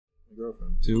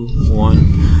Girlfriend. 2, 1.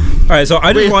 All right, so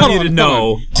I just want you to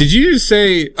know. Did you just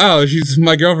say, "Oh,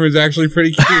 my girlfriend's actually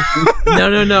pretty cute"?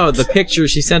 No. The picture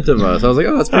she sent of us, I was like,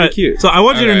 "Oh, that's pretty cute." So I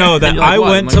want you to know that I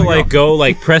went to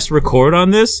go press record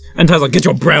on this, and Ty's like, "Get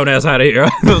your brown ass out of here."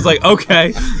 I was like,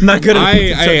 "Okay, not good."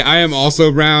 I am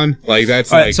also brown. Like that's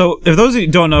right, so if those of you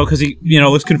don't know, because he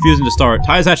looks confusing to start,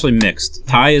 Ty is actually mixed.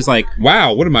 Ty is like,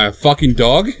 wow, what am I, a fucking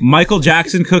dog? Michael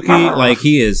Jackson cookie. Like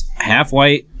he is half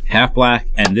white, half black,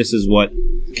 and this is what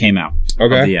came out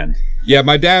at the end. Yeah,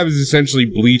 my dad was essentially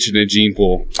bleached in a gene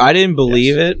pool. I didn't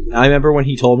believe it. I remember when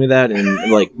he told me that in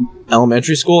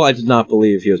elementary school. I did not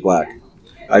believe he was black.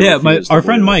 Our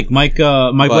friend Mike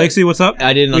Blakesy, what's up?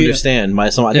 I didn't understand. I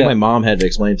think my mom had to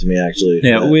explain to me actually.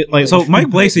 Yeah, so Mike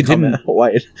Blakesy didn't.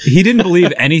 White. He didn't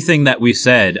believe anything that we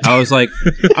said. I was like,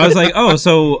 oh,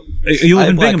 so you live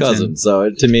in Binghamton? Cousins,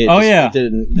 so to me,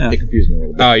 it confused me a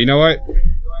little bit. Oh, you know what?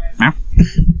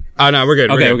 Oh, no, we're good.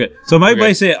 We're good. So Mike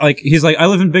Blakesy, he's like, I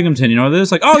live in Binghamton, you know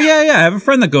this? Like, oh, yeah, I have a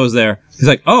friend that goes there. He's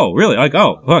like, oh, really? Like,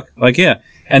 oh, look, yeah.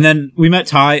 And then we met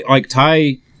Ty.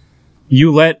 Ty,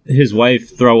 you let his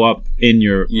wife throw up in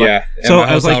your... So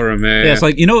I was like, it's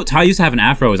like, Ty used to have an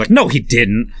afro. He's like, no, he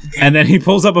didn't. And then he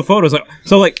pulls up a photo.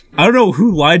 It's like, I don't know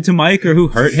who lied to Mike or who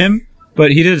hurt him,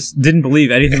 but he just didn't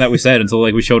believe anything that we said until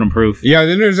we showed him proof. Yeah,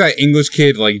 then there's that English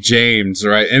kid James,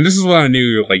 right? And this is when I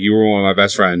knew you were one of my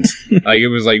best friends. It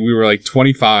was we were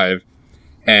 25,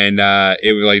 and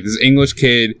it was this English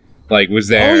kid was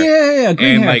there. Oh yeah,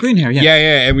 green hair.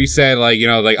 Yeah, and we said oh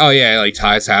yeah,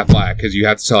 Ty's half black because you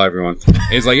have to tell everyone. And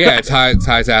it's yeah,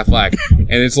 Ty's half black, and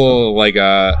this little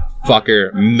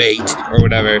fucker mate or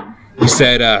whatever. He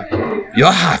said,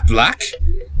 "You're half black.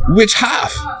 Which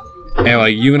half?"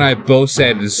 And you and I both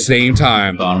said at the same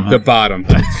time, the bottom.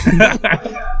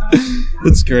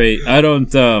 That's great. I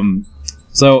don't.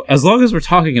 So as long as we're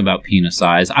talking about penis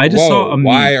size, I just saw a meme.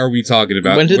 Why are we talking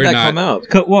about? When did that come out?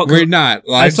 We're not.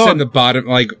 I said the bottom.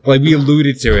 We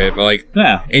alluded to it, but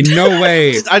in no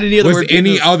way I didn't hear the word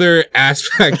any other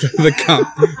aspect of the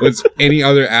was any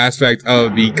other aspect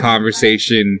of the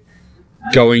conversation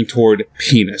going toward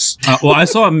penis. Well, I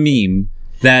saw a meme.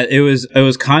 That it was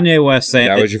Kanye West saying...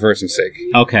 That was your first mistake.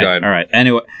 Okay, all right.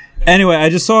 Anyway, I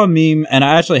just saw a meme, and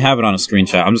I actually have it on a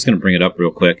screenshot. I'm just going to bring it up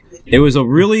real quick. It was a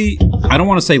really... I don't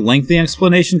want to say lengthy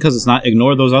explanation, because it's not...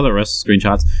 Ignore those other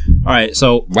screenshots. All right,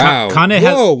 so... Wow. Kanye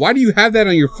has... Whoa, why do you have that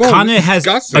on your phone? Kanye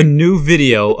has a new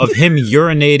video of him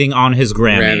urinating on his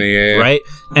Grammy, right?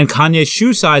 And Kanye's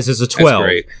shoe size is a 12. That's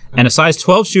great. And a size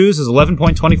 12 shoes is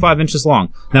 11.25 inches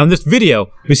long. Now, in this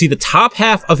video, we see the top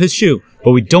half of his shoe,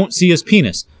 but we don't see his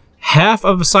penis. Half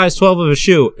of a size 12 of a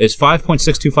shoe is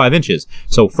 5.625 inches.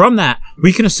 So from that,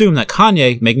 we can assume that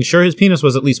Kanye, making sure his penis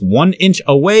was at least 1 inch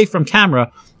away from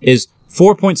camera, is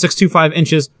 4.625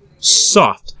 inches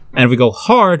soft. And if we go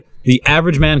hard, the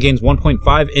average man gains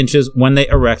 1.5 inches when they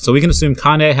erect. So we can assume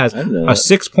Kanye has a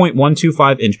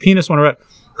 6.125 inch penis when erect.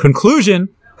 Conclusion,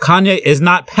 Kanye is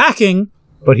not packing,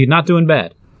 but he's not doing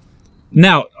bad.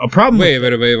 Now, a problem... Wait.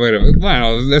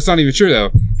 Wow, that's not even true, though.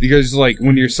 Because,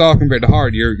 when you're soft compared to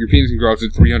hard, your penis can grow up to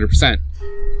 300%.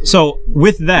 So,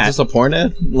 with that... Is this a porn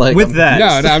ad? With that...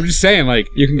 No, I'm just saying,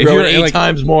 you can grow it 8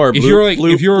 times more. If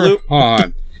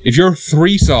you're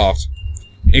 3 soft,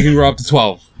 it can grow up to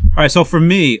 12. All right, so for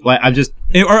me, I'm just...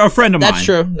 Or a friend of mine.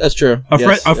 That's true.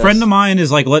 A friend of mine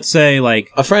is, let's say,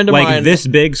 a friend of mine... this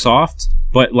big soft,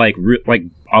 but,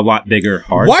 a lot bigger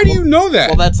hard. Why do you know that?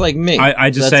 Well, that's like me. I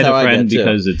just said a friend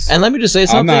because it's... And let me just say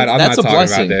something. That's a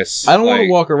blessing. About this. I don't want to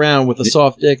walk around with a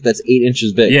soft dick that's 8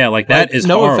 inches big. Yeah, that is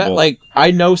horrible.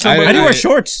 I know somebody... I do wear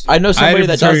shorts. I know somebody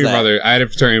that does that. I had a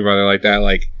fraternity brother like that.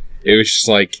 It was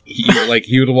just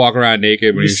he would walk around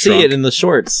naked when he was drunk. You see it in the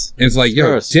shorts. And it's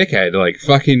yo, dickhead,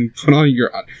 fucking put on your...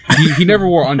 He never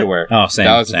wore underwear. Oh, same.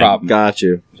 That was the problem. Got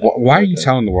you. Why are you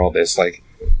telling the world this?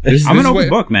 I'm an open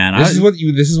book, man. This is what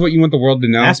you want the world to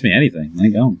know. Ask me anything. I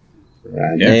go.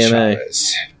 Randy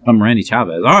Chavez. I'm Randy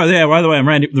Chavez. Oh yeah. By the way, I'm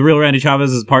Randy. The real Randy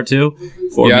Chavez is part 2.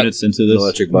 4 minutes into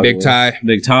this. Big Ty.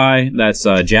 That's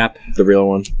Jap. The real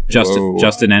one.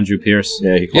 Justin Andrew Pierce.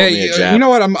 Yeah, he called me a Jap. You know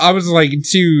what? I was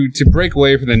to break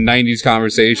away from the '90s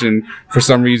conversation for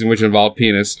some reason, which involved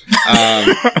penis.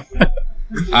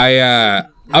 I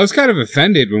was kind of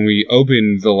offended when we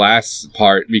opened the last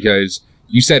part because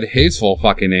you said his full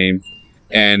fucking name,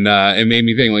 and it made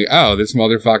me think oh, this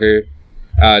motherfucker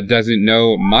doesn't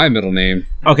know my middle name.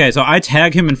 Okay, so I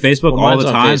tag him in Facebook all the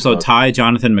time. So Ty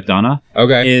Jonathan McDonough.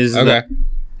 Okay.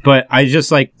 But I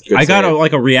just I got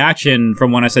a reaction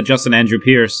from when I said Justin Andrew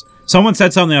Pierce. Someone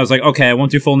said something. I was like, okay, I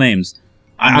won't do full names.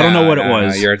 I don't know what it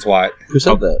was. You're a twat. Who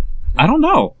said that? I don't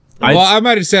know. I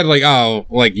might have said like, oh,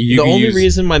 like you. The can only use,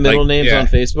 reason my middle name's on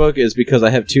Facebook is because I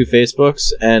have 2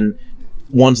 Facebooks, and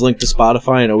one's linked to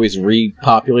Spotify and always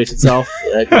repopulates itself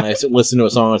when I listen to a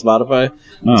song on Spotify.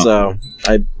 Oh. So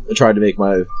I tried to make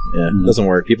my it doesn't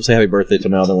work. People say happy birthday to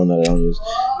my other one that I don't use.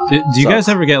 Do you guys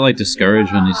ever get like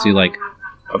discouraged when you see like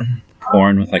a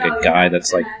porn with like a guy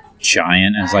that's like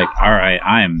giant and it's like, all right,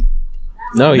 I'm.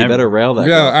 No, you better rail that.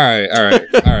 No,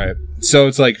 all right. So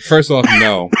it's like, first off,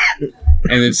 no,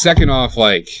 and then second off,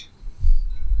 like,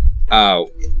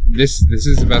 this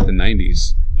is about the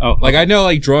 90s. Oh, like I know,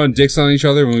 like drawing dicks on each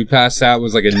other when we passed out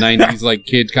was like a 90s like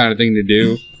kid kind of thing to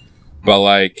do, but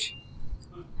like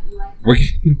we're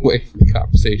getting away from the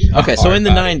conversation. Okay, so in the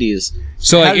 90s,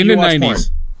 so like in the 90s.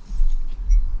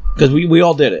 Because we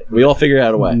all did it. We all figured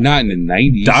out a way. Not in the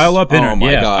 90s. Dial-up internet. Oh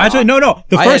my God. Actually, no.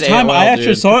 The first time I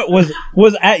actually saw it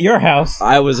was at your house.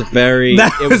 I was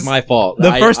it was my fault.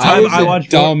 The first time I watched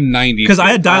dumb 90s. Because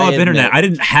I had dial-up internet. I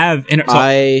didn't have internet.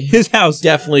 So his house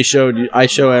definitely showed you. I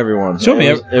show everyone. Show me.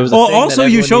 It was well, also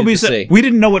you showed me. We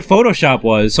didn't know what Photoshop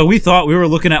was, so we thought we were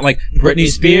looking at like Britney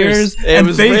Spears. It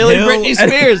was Faith really Hill Britney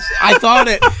Spears. I thought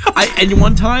it. And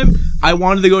one time I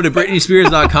wanted to go to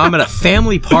BritneySpears.com at a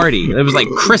family party. It was like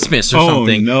Christmas or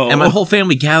something. No. And my whole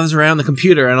family gathers around the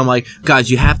computer, and I'm like, guys,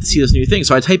 you have to see this new thing.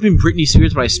 So I type in Britney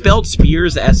Spears, but I spelled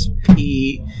Spears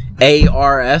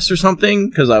SPARS or something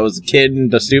because I was a kid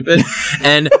and stupid.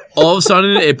 And all of a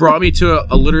sudden, it brought me to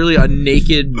literally a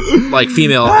naked like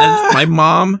female. And my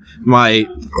mom, my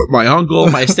uncle,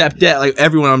 my stepdad, like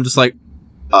everyone. I'm just like,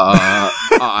 they're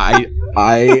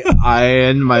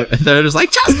just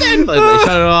like, Justin, like, they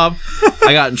shut it off.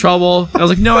 I got in trouble. I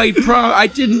was like, no, I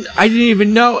didn't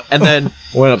even know. And then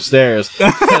went upstairs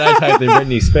and I typed in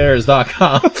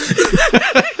BritneySpears.com.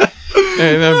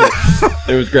 I remember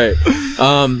it was great.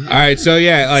 All right, so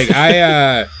yeah, like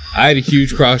I had a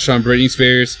huge crush on Britney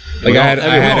Spears. Like I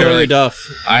had her like, Duff.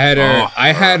 I had her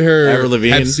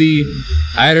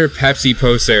Pepsi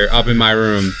poster up in my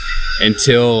room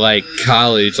until like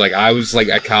college. Like I was like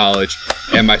at college,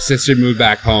 and my sister moved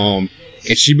back home,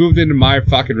 and she moved into my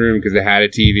fucking room because it had a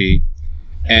TV,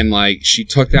 and like she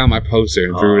took down my poster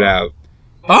and threw it out.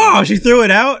 Oh, she threw it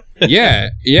out?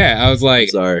 Yeah. I was like,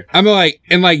 sorry. I'm like,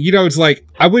 and like, you know, it's like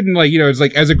I wouldn't like, you know, it's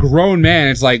like as a grown man,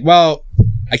 it's like, well,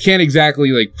 I can't exactly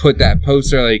like put that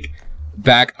poster like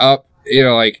back up, you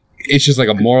know, like it's just like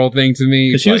a moral thing to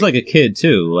me. She was like a kid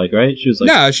too, like, right? She was like,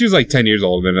 no, she was like 10 years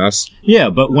older than us.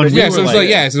 Yeah, but when so it's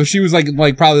like, so she was like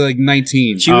probably like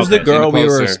 19. She was the girl we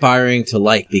were aspiring to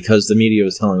like because the media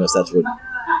was telling us that's what.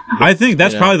 I think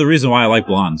that's probably the reason why I like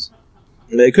blondes.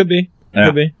 It could be. Yeah.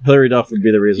 Could be. Hilary Duff would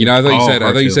be the reason. You know, I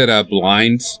thought you said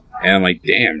blinds. And I'm like,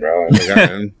 damn, bro.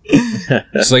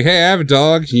 It's like, hey, I have a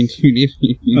dog. You need.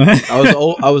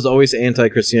 I was always anti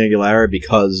Christina Aguilera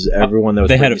because everyone that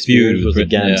was had a feud was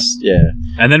against. Yeah.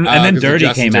 And then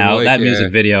Dirty came out, that music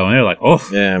video, and they're like, oh,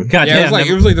 yeah, God damn.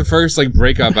 It was like the first like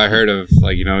breakup I heard of.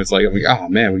 Like, you know, it's like, I'm like, oh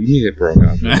man, what do you mean it broke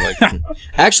up? Like,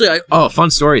 actually, fun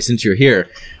story since you're here.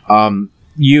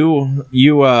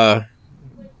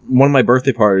 One of my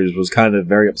birthday parties was kind of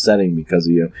very upsetting because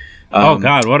of you. Oh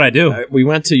God, what'd I do? We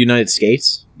went to United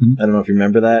States. I don't know if you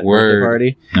remember that birthday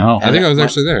party. No, I think I was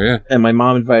actually there. Yeah, and my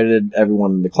mom invited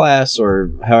everyone in the class,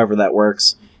 or however that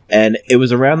works. And it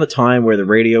was around the time where the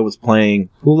radio was playing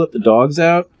 "Who Let the Dogs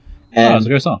Out" and that's a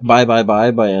good song. "Bye Bye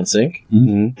Bye" by NSYNC.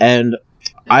 Mm-hmm. And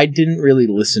I didn't really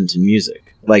listen to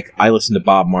music. Like I listened to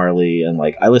Bob Marley, and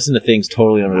like I listened to things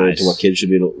totally unrelated to what kids should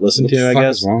be listening to. I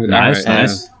guess.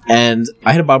 Nice. And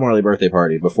I had a Bob Marley birthday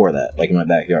party before that, like in my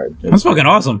backyard. That's fucking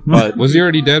awesome. But was he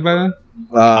already dead by then?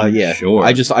 Yeah. Sure.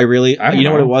 You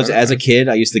know what it was? As a kid,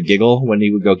 I used to giggle when he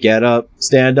would go get up,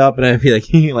 stand up, and I'd be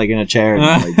like, like in a chair.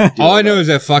 And, like, all I know is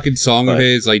that fucking song of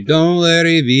his, like, don't let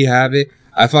it be habit.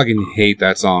 I fucking hate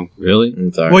that song. Really?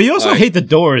 I'm sorry. Well, you also hate the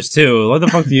Doors too. What the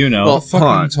fuck do you know? Well,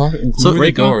 fucking so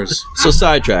great Doors. So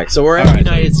sidetrack. So we're at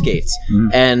United States,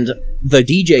 and the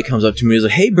DJ comes up to me and is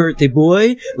like, "Hey, birthday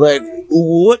boy, like,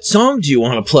 what song do you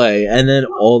want to play?" And then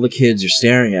all the kids are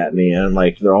staring at me, and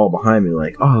like they're all behind me,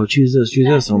 like, "Oh, choose this, choose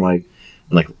this." I'm like,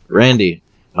 Randy,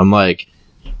 I'm like,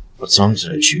 what song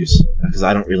should I choose? Because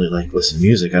I don't really like listen to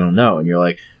music. I don't know. And you're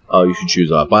like, oh, you should choose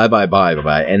Bye Bye Bye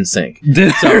by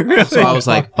NSYNC. So I was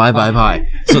like, Bye Bye Bye.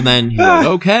 So then he's like,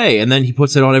 okay. And then he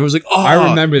puts it on. Everyone's like, oh, I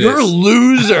remember this. You're a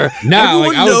loser. No,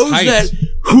 everyone knows that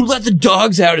Who Let the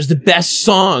Dogs Out is the best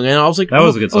song. And I was like, that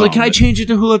was a good song. I was like, can I change it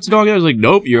to Who Let the Dog Out? I was like,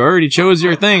 nope, you already chose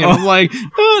your thing. And I'm like,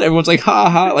 oh. And everyone's like, ha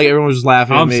ha. Like everyone was just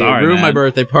laughing at me. Sorry, ruined my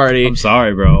birthday party. I'm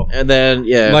sorry, bro. And then,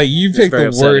 yeah. Like, you picked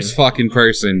the worst fucking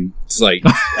person like,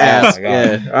 Ask, oh my God.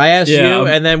 yeah. I asked Yeah, you,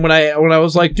 and then when I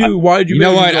was like, dude, why'd you? You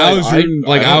know make what? me? I was rooting,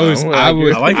 like I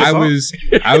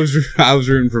was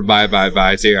rooting for Bye Bye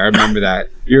Bye too. I remember that.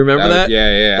 You remember that?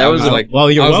 Yeah. That was like, well,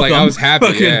 you're welcome. I was happy.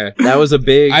 Fucking- Yeah. That was a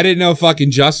big. I didn't know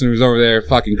fucking Justin was over there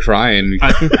fucking crying.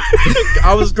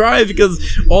 I was crying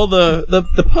because all the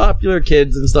popular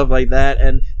kids and stuff like that,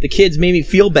 and the kids made me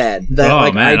feel bad. That, Oh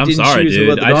like, man, I I'm didn't sorry, choose to dude.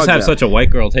 let the I just dogs have out. such a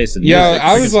white girl taste in Yo, music.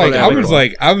 I was like whatever.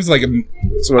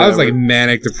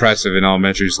 manic depressive in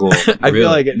elementary school. I feel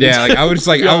like it. Yeah, like I would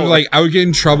get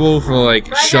in trouble for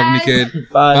like shoving the kid.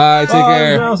 Bye. Bye, take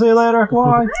care. I'll see you later.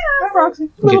 Bye.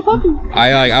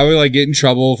 I would like get in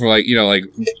trouble for like, you know, like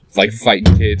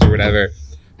fighting kids or whatever.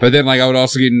 But then like I would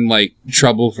also get in like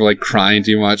trouble for like crying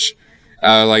too much.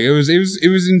 Like it was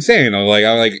insane.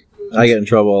 I get in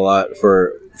trouble a lot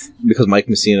because Mike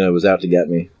Messina was out to get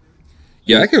me.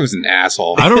 Yeah, that guy was an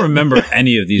asshole. I don't remember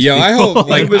any of these. Yo, people. I hope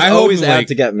He was I hope always out like,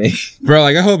 to get me. bro,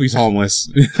 like I hope he's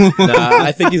homeless. Nah,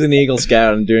 I think he's an Eagle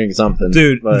Scout and doing something,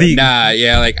 Dude, but- Nah,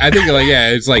 yeah, like I think like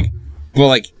yeah, it's like, well,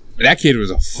 like that kid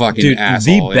was a fucking Dude,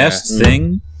 asshole. the best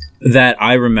thing that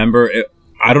I remember,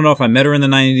 I don't know if I met her in the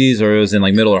 90s or it was in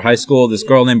like middle or high school. This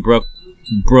girl named Brooke,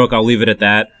 I'll leave it at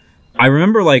that. I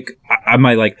remember like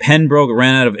my like pen broke,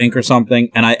 ran out of ink or something,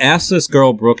 and I asked this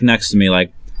girl Brooke next to me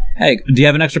like, "Hey, do you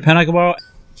have an extra pen I can borrow?"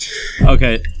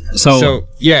 Okay, so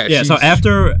yeah. so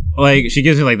after like she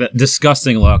gives me like that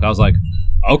disgusting look, I was like,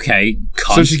 "Okay,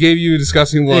 cunt." So she gave you a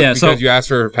disgusting look Yeah, because you asked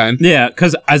for her pen? Yeah,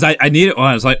 because as I needed one,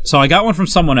 I was like, so I got one from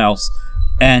someone else,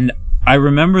 and I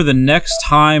remember the next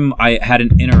time I had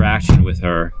an interaction with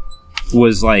her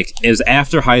was like, it was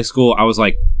after high school. I was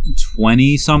like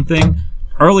 20 something,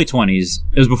 early 20s.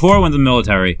 It was before I went to the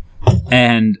military,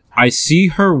 and I see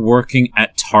her working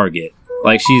at Target.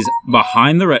 Like she's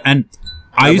behind the and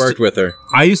I worked with her.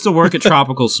 I used to work at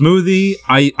Tropical Smoothie.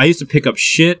 I used to pick up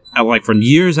shit at, like for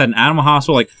years at an animal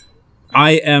hospital. Like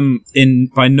I am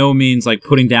by no means like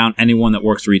putting down anyone that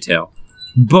works retail,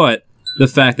 but the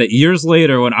fact that years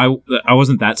later when I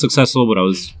wasn't that successful, but I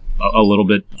was a little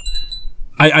bit.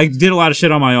 I did a lot of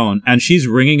shit on my own, and she's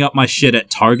ringing up my shit at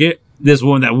Target. This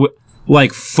woman that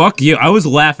like fuck you. I was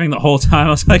laughing the whole time. I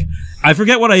was like, I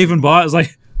forget what I even bought. I was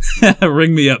like,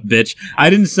 ring me up, bitch. I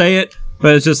didn't say it.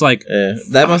 But it's just like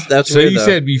that's so weird, you though.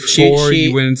 said before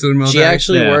you went into the military. She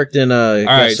actually worked in all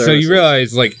right. So you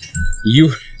realize like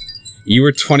you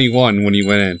were 21 when you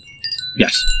went in.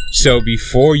 Yes. So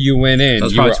before you went in,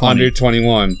 you were 20. under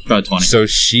 21. About 20. So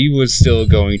she was still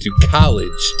going to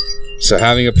college. So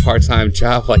having a part-time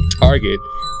job like Target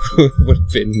would have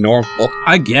been normal.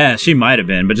 I guess she might have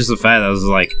been, but just the fact that I was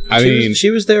like, she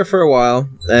was there for a while,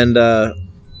 and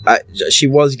she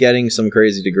was getting some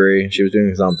crazy degree. She was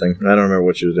doing something. I don't remember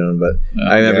what she was doing, but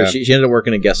I remember she ended up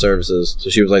working at guest services.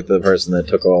 So she was like the person that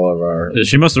took all of our.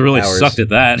 She must have really hours. sucked at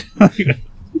that. I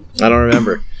don't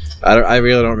remember. I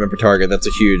really don't remember Target. That's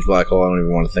a huge black hole. I don't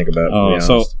even want to think about. Oh,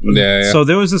 so so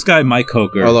there was this guy Mike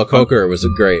Coker. Although Coker was a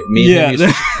great. Me and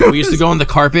him we used to go on the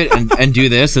carpet and do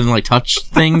this and like touch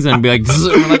things and be like, and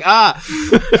we're like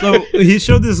So he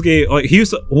showed this guy like he used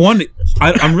to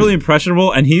I'm really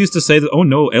impressionable, and he used to say that, oh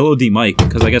no, LOD Mike,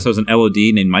 because I guess there was an LOD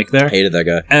named Mike there. Hated that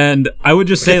guy. And I would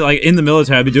just say like in the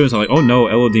military I'd be doing something like, oh no,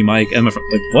 LOD Mike, and my friend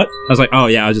like, what? I was like, oh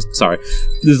yeah, I was just sorry.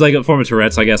 This is like a form of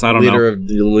Tourette's, I guess. I don't know.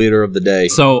 Leader of the day.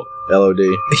 So LOD.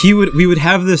 We would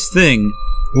have this thing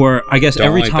where I guess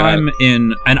every time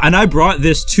and I brought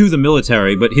this to the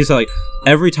military, but he said like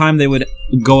every time they would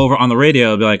go over on the radio,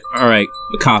 it'd be like, all right,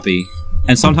 copy.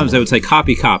 And sometimes they would say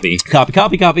copy.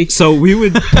 So we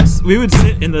would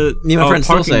sit in the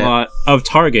parking lot of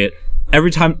Target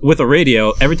every time with a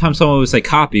radio. Every time someone would say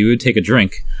copy, we would take a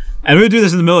drink, and we would do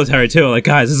this in the military too. Like,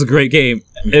 guys, this is a great game.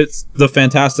 It's the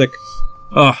fantastic.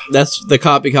 That's the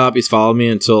copies followed me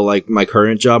until like my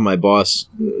current job. My boss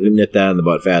nipped that in the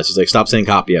butt fast. He's like, stop saying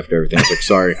copy after everything. I was like,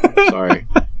 sorry,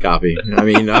 copy. I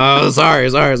mean, sorry. I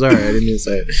didn't mean to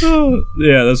say it.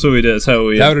 Yeah, that's what we did. That's how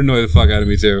we. That would annoy the fuck out of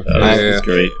me too. That's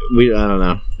great. I don't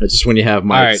know. It's just when you have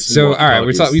mics. All right.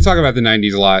 We talk about the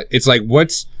 90s a lot. It's like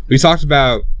we talked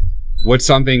about what's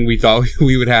something we thought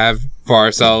we would have for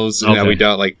ourselves and that we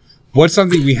don't. Like, what's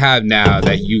something we have now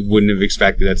that you wouldn't have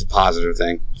expected that's a positive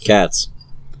thing? Cats.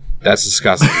 That's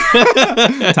disgusting.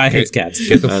 Ty hates cats.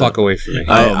 Get the fuck away from me.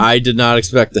 I did not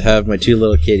expect to have my two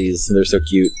little kitties. They're so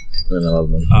cute, and I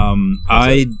love them.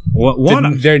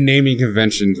 Their naming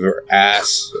conventions were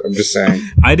ass. I'm just saying.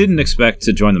 I didn't expect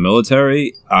to join the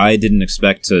military. I didn't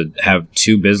expect to have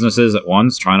two businesses at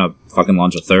once, trying to fucking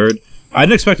launch a third. I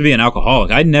didn't expect to be an alcoholic.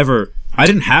 I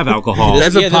didn't have alcohol.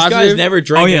 That's a positive. This guy's never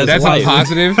drank. Oh yeah, that's a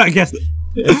positive. I guess.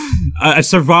 I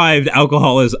survived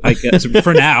alcoholism, I guess,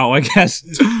 for now, I guess.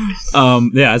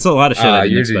 Yeah, it's a lot of shit I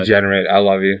didn't you're expect. degenerate. I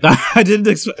love you. I didn't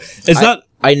expect. It's not.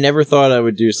 I never thought I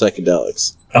would do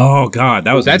psychedelics. Oh God,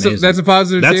 that was amazing. That's a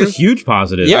positive. That's too? a huge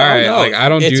positive. Yeah, All right, no, like I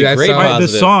don't it's do a that great stuff.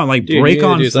 positive. The song, like Dude, break you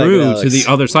on need to do through psychedelics. to the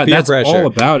other side. Peer That's pressure. all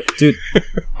about it, dude.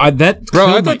 That Bro,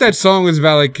 I killed thought me. that song was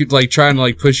about like trying to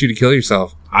like push you to kill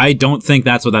yourself. I don't think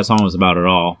that's what that song was about at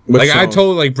all. Which Like I song?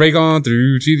 told like break on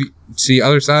through to the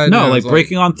other side. No, and I like was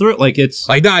breaking on through it. Like it's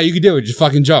Like nah, you can do it. Just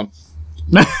fucking jump.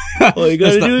 All you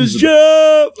gotta That's do not- is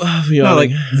jump. No,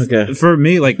 like okay. for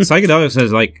me, like psychedelics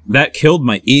has like that killed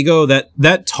my ego.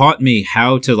 That taught me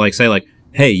how to like say like,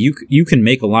 hey, you can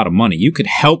make a lot of money. You could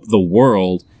help the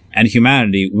world and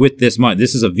humanity with this money.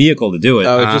 This is a vehicle to do it.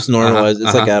 Oh, it just normalizes.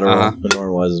 It's like Adderall. It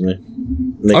normalizes me.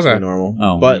 Makes Okay. me normal.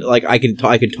 Oh. But like I can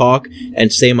talk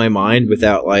and say my mind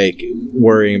without like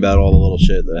worrying about all the little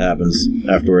shit that happens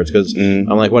afterwards. Because I'm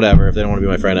like, whatever. If they don't want to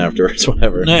be my friend afterwards,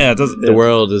 whatever. Yeah, it doesn't. The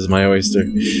world is my oyster.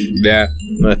 Yeah.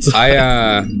 That's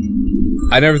I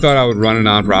never thought I would run a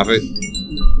nonprofit.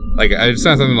 Like it's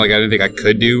not something like I didn't think I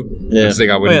could do. I Yeah. just think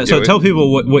I Oh, wouldn't yeah, do so it. tell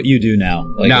people what you do now.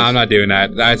 Like, No, I'm not doing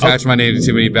that. I attach my name to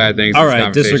too many bad things. all in this right,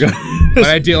 conversation. disregard. But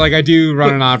I do run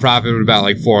a nonprofit with about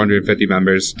like 450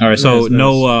 members. All right, so Nice,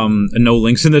 no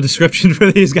links in the description for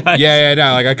these guys. Yeah,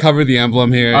 no, like I covered the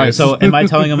emblem here. All right, so am I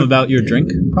telling them about your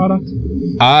drink product?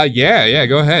 yeah,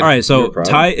 go ahead. All right, so Your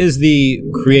product? Ty is the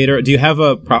creator. Do you have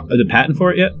the patent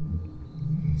for it yet?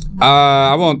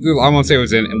 I won't say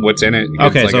what's in it.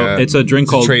 Okay, like so it's a drink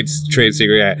called. trade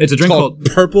secret. Yeah, It's a drink called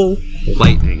Purple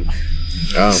Lightning.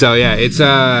 Oh. So yeah, it's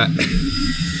a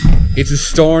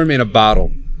storm in a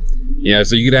bottle. Yeah,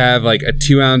 so you could have like a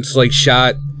 2-ounce like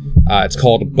shot. It's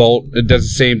called a bolt. It does the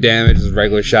same damage as a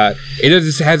regular shot. It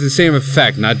has the same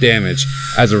effect, not damage,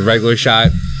 as a regular shot.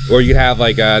 Or you could have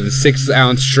like the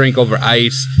 6-ounce drink over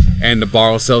ice, and the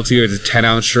bar will sell to you as a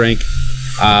 10-ounce drink.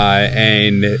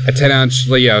 And a 10-ounce,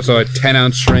 so a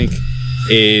 10-ounce drink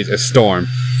is a storm.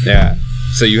 Yeah.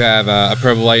 So you have a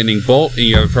Purple Lightning Bolt, and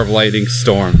you have a Purple Lightning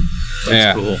Storm.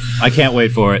 That's cool. I can't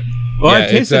wait for it. Well, Yeah,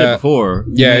 I've tasted it's, it before.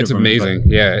 You Yeah, made it's it for me, amazing.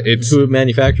 Yeah, it's Who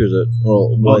manufactures it?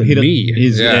 Well, he does- me.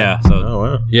 He's Yeah. So oh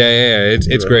wow. yeah.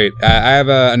 It's great. I have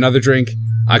another drink.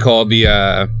 I call it the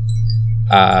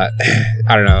I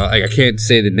don't know. Like I can't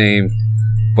say the name,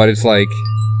 but it's like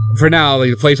for now,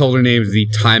 like the placeholder name is the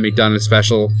Ty McDonough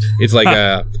Special. It's like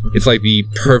it's like the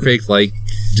perfect like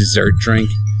dessert drink.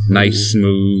 Nice,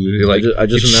 smooth. Like I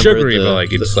just it's remember sugary, but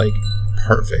like it's like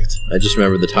perfect. I just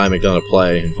remember the Ty McDonough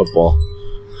play in football.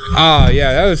 Oh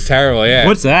yeah, that was terrible. Yeah.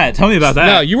 what's that? Tell me about that.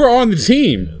 No, you were on the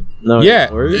team. No, Yeah,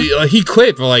 were you? he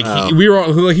quit, but like Oh. we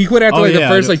were. He quit after Oh, like yeah, the I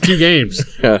first know. like 2 games.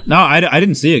 No, I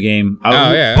didn't see a game. Oh, yeah,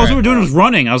 All we alright. were doing was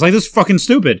running. I was like, this is fucking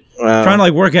stupid. Wow. Trying to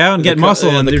like work out and get muscle,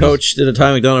 and the they're coach did a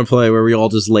Ty McDonough play where we all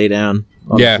just lay down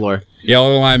on Yeah. the floor. Yeah,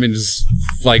 all the linemen just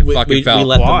like fucking We fell.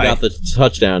 let Why? them got the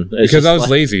touchdown. It's Because just I was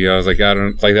like- lazy. I was like, I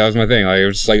don't like that was my thing. Like it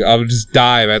was just like I would just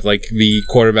dive at like the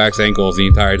quarterback's ankles the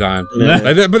entire time.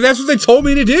 Yeah. But that's what they told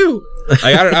me to do. Like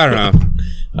I don't know.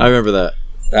 I remember that.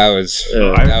 That was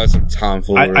Yeah. that was some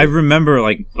tomfoolery. I remember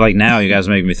like now you guys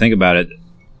make me think about it.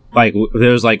 Like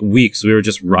there was like weeks we were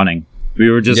just running.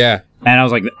 We were just Yeah. And I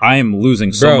was like, I am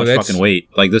losing so Bro, much that's- fucking weight.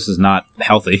 Like this is not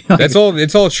healthy. That's all.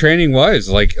 It's all training was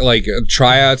like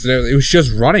tryouts. And everything. It was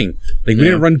just running. Like we Yeah.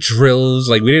 didn't run drills.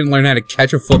 Like we didn't learn how to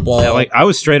catch a football. Yeah, like I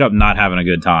was straight up not having a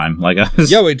good time. Like I was,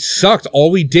 Yo, it sucked.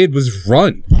 All we did was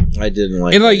run. I didn't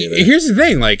like And like, it either. here's the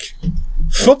thing: like,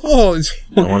 football is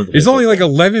wanted to it's play only like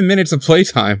 11 minutes of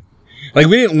playtime. Like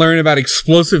we didn't learn about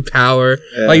explosive power.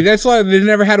 Yeah. Like that's why they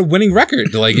never had a winning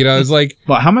record. Like it's like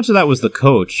Well, how much of that was the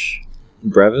coach?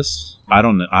 Brevis, I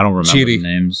don't remember Cheaty. the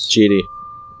names. Cheaty,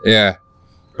 yeah.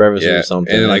 Brevis Yeah. or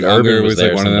something. And, like, Urban Unger was, like,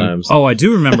 there one of them. sometimes. Oh, I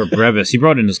do remember Brevis. He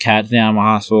brought in his cat to the animal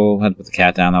hospital. Had to put the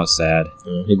cat down. That was sad.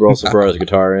 He also brought his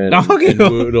guitar in Oh, okay. and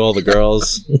wooed all the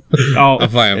girls. Oh, I'm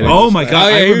fine. oh my god! Oh,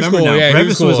 yeah, I he was remember cool. now. Yeah, he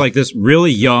Brevis was was cool. like this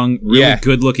really young, really Yeah.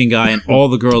 good-looking guy, and all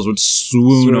the girls would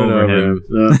swoon over him.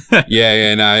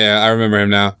 Yeah. I remember him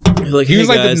now. Like, He was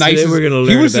like the today nicest- we're gonna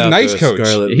he learn was the about nice the coach.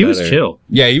 Scarlet He was Letter. chill.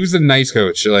 Yeah, he was the nice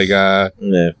coach. Like Yeah,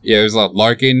 yeah, it was like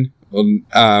Larkin.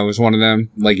 Was one of them.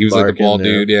 Like he was like the Larkin, bald yeah.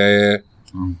 dude. Yeah.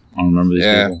 I don't remember these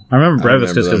Yeah. people. I remember Brevis remember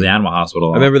just because them. the animal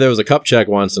hospital. I remember there was a cup check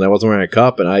once, and I wasn't wearing a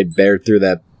cup, and I bared through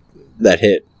that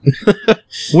hit.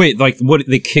 Wait, like what?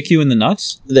 They kick you in the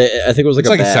nuts? I think it was like It's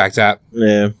a like a bat. sack tap.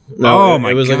 Yeah. No, Oh, it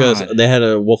my was like God. they had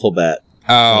a wiffle bat.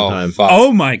 Oh, Sometime. fuck.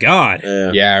 Oh my god!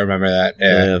 Yeah. Yeah, I remember that.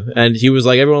 Yeah. And he was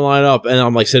like, everyone line up, and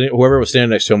I'm like sitting. Whoever was standing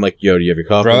next to him, like, yo, do you have your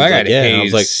cup? Bro, And I he's got like, yeah. And I hazed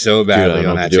was like, so dude, I badly don't know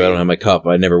on what to that do. I team. don't have my cup.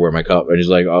 I never wear my cup. And he's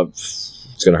like, oh,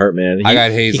 it's gonna hurt, man. I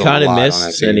got hazed He a kind of lot on that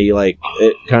missed, team. and he like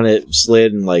it kind of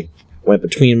slid and like went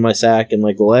between my sack and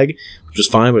like the leg, which was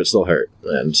fine, but it still hurt.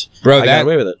 And Bro, I got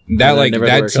away with it. that And I like never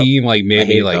had to wear that a cup. team like I made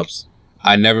me hated like cups.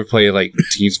 I never played like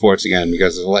team sports again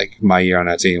because of like my year on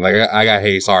that team. Like I got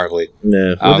hazed horribly.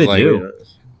 Yeah. I was they like, do?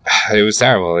 it was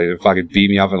terrible. They fucking beat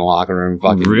me up in the locker room.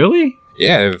 Fucking Really?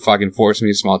 yeah, they fucking forced me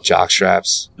to smell jock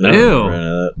straps. No, Ew. I never had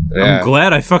that. Yeah, I'm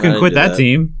glad I fucking I didn't quit do that that.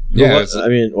 team. yeah. Well, It was, I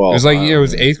mean, well, it was like it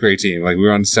was 8th grade team. Like we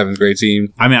were on the 7th grade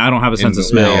team. I mean, I don't have a sense of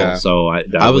smell, Yeah. so I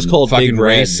was wouldn't- called Fucking Big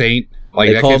Ray Red. Saint. Like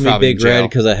They that called kid's me probably in Big Red jail.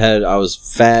 because I was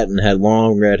fat and had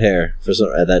long red hair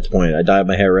at that point. I dyed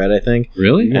my hair red, I think.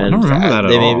 Really? I And don't remember that at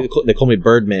they all. they called me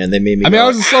Birdman. They made me. I mean, go I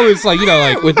was the slowest. Like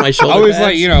like with my shoulder I was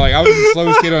pads. like like I was the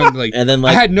slowest kid on like. And then, I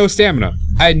like- had no stamina.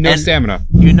 I had no And- stamina.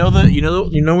 you know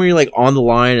when you're like on the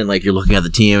line and like you're looking at the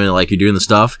team and like you're doing the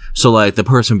stuff. So like the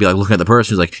person would be like looking at the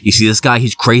person who's like, you see this guy?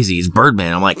 He's crazy. He's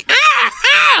Birdman. I'm like.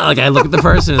 Like I look at the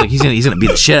person, like he's gonna beat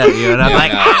the shit out of you, and I'm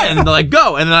like, and they're like,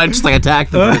 go, and then I just like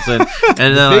attack the person,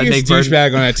 and then I Biggest make douchebag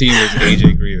on that team was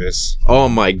AJ Grievous. Oh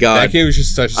my god! That kid was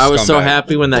just such a I was so scumbag.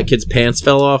 happy when that kid's pants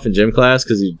fell off in gym class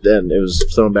because it was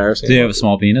so embarrassing. Do you have a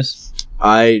small penis?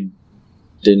 I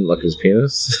didn't look at his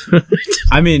penis.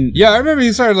 I mean, Yeah, I remember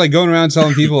he started like going around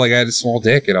telling people like I had a small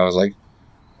dick, and I was like,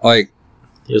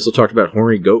 He also talked about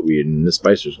horny goat weed in the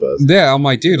Spicer's class. yeah, I'm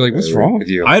like, dude, like what's wrong with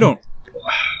you? I don't.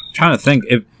 I'm trying to think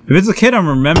if it's a kid I'm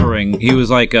remembering, he was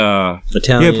like Italian.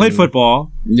 yeah, played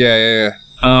football. Yeah.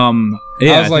 Yeah,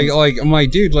 I was I'm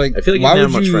like, dude, like, I feel like you why didn't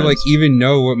have would much you friends. like even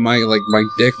know what my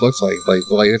dick looks like?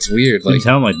 Like it's weird. you Like,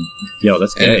 tell him like, yo,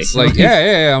 that's and gay. it's like,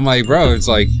 yeah. I'm like, bro, it's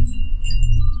like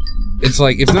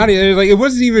it's not even like it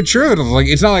wasn't even true. Like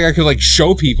it's not like I could like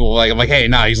show people like I'm like, hey,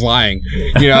 nah, he's lying.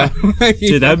 You know,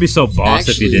 Dude, that'd be so boss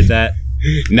if you Actually- did that.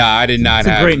 nah, I did not It's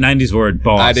a have. great '90s word,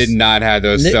 boss. I did not have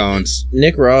those Nick- stones.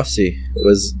 Nick Rossi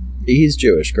he's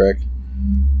Jewish, correct?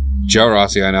 Joe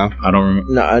Rossi, I know. I don't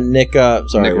remember. No, Nick. Sorry,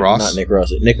 Nick Ross? not Nick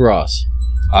Rossi. Nick Ross.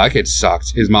 Oh, that kid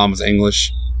sucked. His mom was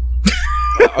English.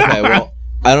 Okay, well,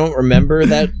 I don't remember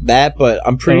that, but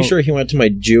I'm pretty Oh. sure he went to my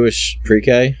Jewish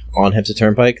pre-K on Hempstead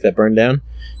Turnpike that burned down,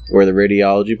 where the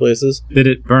radiology place is. Did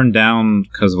it burn down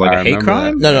because of like I a hate remember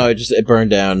crime? No, it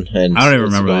burned down, and I don't even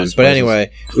it's remember gone. those But places.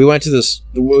 anyway, we went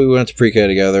to pre-K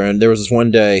together, and there was this one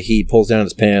day he pulls down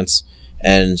his pants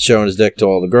and showing his dick to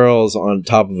all the girls on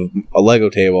top of a Lego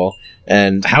table.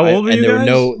 And How old were and you there guys?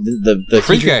 were no the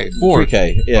Pre-K, teacher- 4.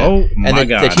 Pre-K, yeah. Oh And my the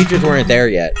god! teachers weren't there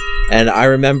yet. And I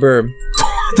remember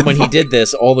when he did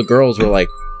this, all the girls were like,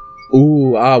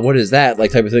 ooh, what is that?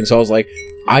 Like type of thing. So I was like,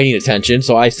 I need attention.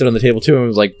 So I stood on the table too and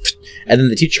was like, pfft. And then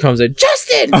the teacher comes in,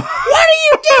 Justin, what are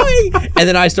you doing? And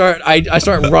then I start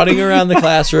running around the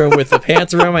classroom with the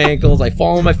pants around my ankles. I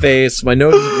fall on my face. My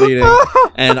nose is bleeding.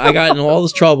 And I got in all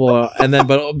this trouble. And then,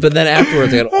 but then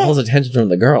afterwards, I got all this attention from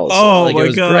the girls. Oh, like, my it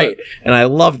was God. great. And I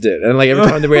loved it. And like every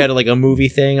time that we had like a movie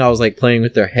thing, I was like playing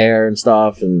with their hair and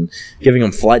stuff and giving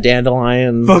them flat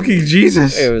dandelion. Fucking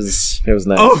Jesus! It was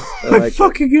nice. Oh I my liked it.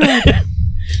 fucking god! Yeah,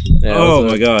 it Oh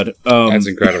was, my god! That's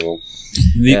incredible.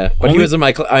 Yeah, but he only- was in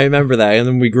my. I remember that, and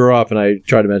then we grew up, and I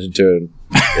tried to mention it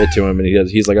to him, and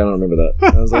he's like, I don't remember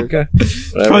that. I was like, okay,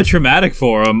 It's whatever. probably traumatic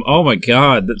for him. Oh my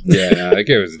god! Yeah, no, that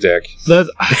kid was a dick. That's,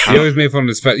 He always made fun of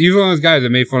his. He was one of those guys that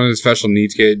made fun of his special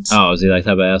needs kids. oh, is he like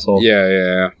that type of asshole?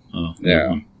 Yeah. Oh,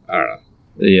 Yeah. I don't know.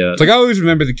 Yeah. It's like I always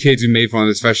remember the kids who made fun of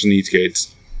the special needs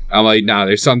kids. I'm like, nah,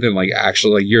 there's something like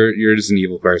actually like you're just an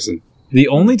evil person. The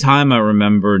only time I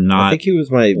remember I not think he was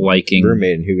my liking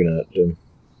roommate in Huguenot. Jim.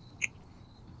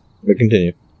 But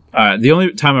continue, the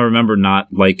only time I remember not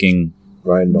liking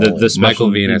Ryan Nolan. the special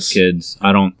Michael needs Venus. kids.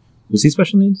 I don't. Was he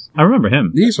special needs? I remember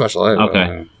him. He's special ed.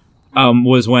 Okay.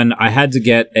 Was when I had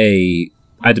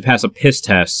to pass a piss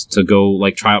test to go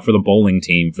like try out for the bowling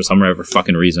team for some whatever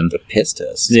fucking reason. the piss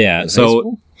test. Yeah, in so- high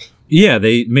school? Yeah,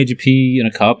 they made you pee in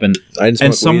a cup, and I didn't smoke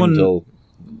and weed someone- until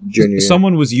junior year.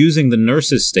 someone was using the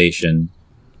nurses' station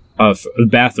of the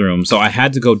bathroom, so I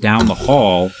had to go down the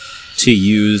hall to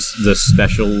use the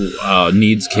special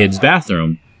needs kids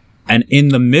bathroom. And in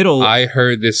the middle, I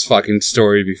heard this fucking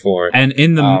story before. and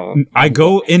in the Oh. I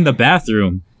go in the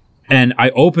bathroom, and I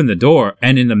open the door,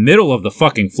 and in the middle of the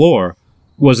fucking floor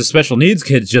was a special needs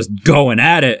kid just going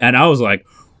at it, and I was like,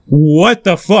 what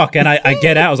the fuck? And I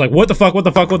get out, I was like, what the fuck, what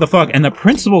the fuck, what the fuck? And the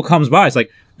principal comes by, it's like,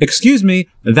 excuse me,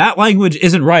 that language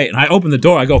isn't right. And I open the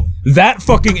door, I go, that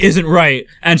fucking isn't right.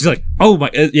 And she's like, oh my,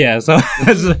 yeah, so,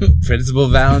 Principal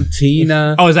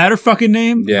Valentina. oh, is that her fucking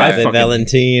name? Yeah. I I said fucking,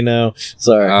 Valentino.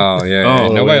 Sorry. Oh yeah.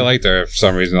 Oh, Nobody yeah. liked her for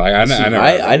some reason. Like I never.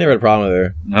 I never had a problem with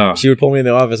her. oh. She would pull me in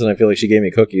the office, and I feel like she gave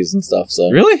me cookies and stuff. So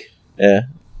Really? yeah.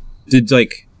 Did,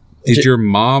 like, Did your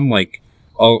mom like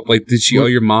like, did she owe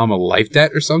your mom a life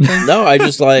debt or something? No, I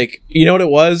just like, you know what it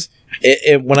was?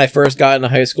 When I first got into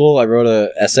high school, I wrote an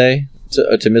essay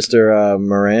to Mr.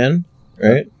 Moran,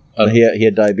 right? He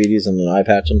had diabetes and an eye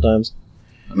patch sometimes.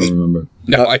 I don't remember.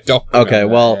 No, I don't. Okay,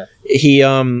 well, he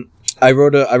I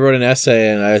wrote an essay,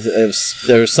 and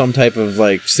there was some type of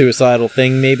like suicidal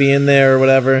thing maybe in there or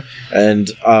whatever, and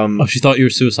she thought you were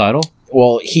suicidal.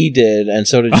 Well, he did, and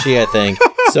so did she, I think.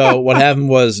 So what happened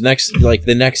was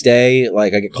the next day,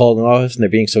 like I get called in the office, and they're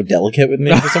being so delicate with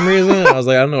me for some reason. And I was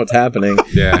like, I don't know what's happening.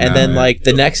 Yeah, and then like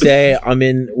the next day, I'm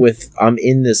in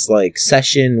this like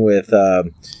session with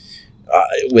the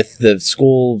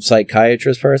school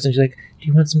psychiatrist person. She's like, do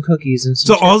you want some cookies and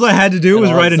some So all I had to do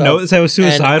was write a note that said I was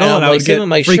suicidal, and I would get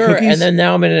free cookies? And then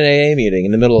now I'm in an AA meeting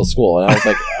in the middle of school, and I was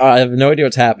like, I have no idea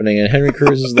what's happening. And Henry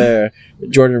Cruz is there,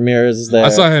 Jordan Ramirez is there. I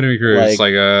saw Henry Cruz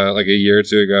like a year or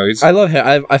two ago. I love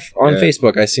him. On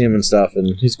Facebook, I see him and stuff,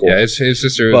 and he's cool. Yeah, his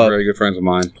sister is really good friends of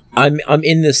mine. I'm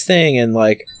in this thing, and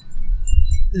like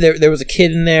there was a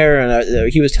kid in there,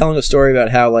 and he was telling a story about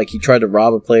how like he tried to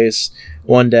rob a place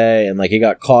one day, and like he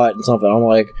got caught and something. I'm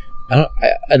like.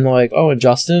 And like, oh, and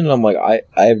Justin, and I'm like, I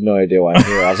have no idea why I'm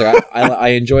here. I was like, I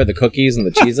enjoy the cookies and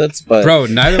the Cheez-Its, but bro,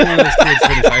 neither one of those kids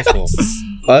finished high school.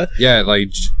 What? Yeah,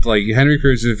 like Henry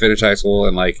Cruz didn't finish high school,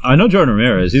 and like I know Jordan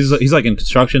Ramirez. He's like in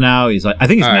construction now. He's like, I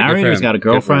think he's married. He's got a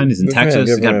girlfriend. He's in Texas.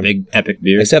 He's got a big epic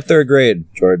beard. Except third grade,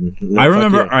 Jordan. I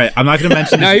remember. All right, I'm not going to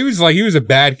mention. No, he was a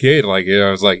bad kid. Like, you know,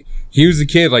 I was like. He was a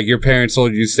kid like your parents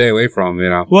told you to stay away from, you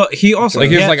know. Well, he also like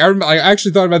he was like I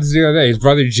actually thought about this the other day. His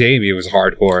brother Jamie was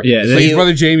hardcore. Yeah, like, his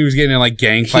brother Jamie was getting in like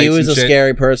gang fights. He was and a shit.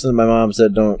 scary person. My mom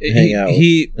said don't hang out.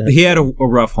 He had a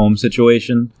rough home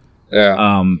situation. Yeah.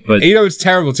 But and, you know, it's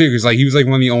terrible too because like he was like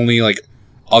one of the only like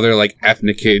other like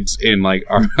ethnic kids in like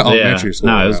our elementary school.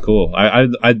 No, it was cool.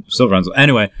 I still friends.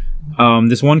 Anyway.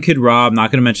 This one kid, Rob,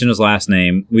 not going to mention his last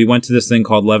name. We went to this thing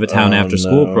called Levittown after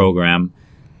school program,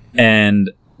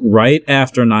 and right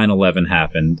after 9/11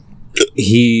 happened,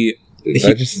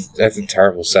 that's a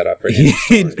terrible setup. Right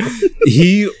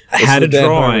he had a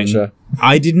drawing.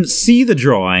 I didn't see the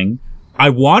drawing. I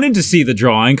wanted to see the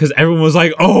drawing because everyone was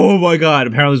like, "Oh my god!"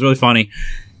 Apparently, it was really funny,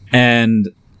 and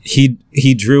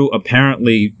he drew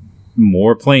apparently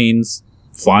more planes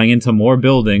flying into more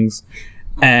buildings,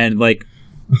 and like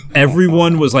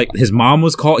everyone was like, his mom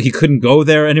was called. He couldn't go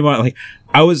there anymore. Like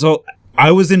I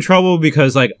was in trouble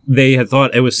because like they had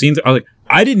thought it was seen. I was like,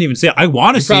 I didn't even see it. I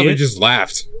want to see it. Probably just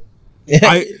laughed.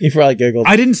 You probably giggled.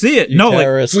 I didn't see it. You no,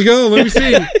 terrorist. Like oh, let me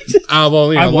see.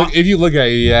 Well, yeah, if you look at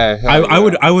it, yeah.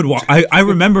 I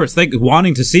remember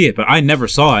wanting to see it, but I never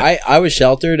saw it. I was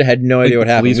sheltered. Had no idea what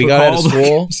happened. We got out of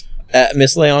school.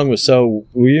 Miss Leong was so.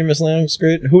 Were you Miss Leong's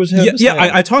grade? Who was? Yeah.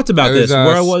 I talked about this.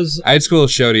 Where I was. I had school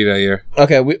with Shodi that year.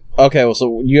 Okay. Well,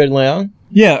 so you had Leong.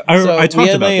 Yeah, I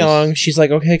talked about this. She's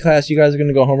like, okay, class, you guys are going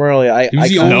to go home early.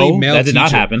 No, that did not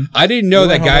happen. I didn't know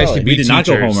that guys could be teachers. Not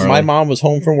go home early. My mom was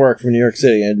home from work from New York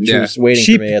City, and she was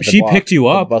waiting for me at the block, picked you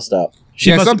up. at the bus stop.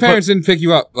 Some parents didn't pick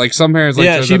you up. Like, some parents,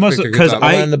 like, she must have, because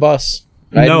I went on the bus.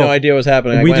 I had no idea what was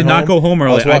happening. We did not go home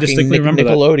early. I distinctly remember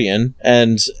Nickelodeon,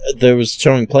 and there was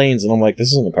showing planes, and I'm like,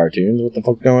 this isn't a cartoon. What the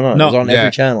fuck's going on? No. It was on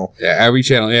every channel. Yeah, every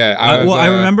channel, yeah. I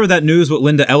remember that news with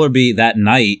Linda Ellerby that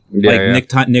night,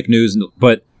 Nick News,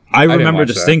 but I remember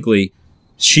distinctly,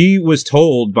 she was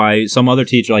told by some other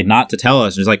teacher, like, not to tell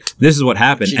us. It's like, this is what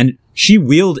happened. And she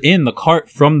wheeled in the cart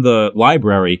from the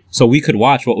library so we could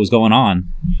watch what was going on.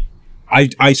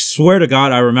 I swear to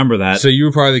God, I remember that. So you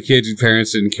were probably the kids whose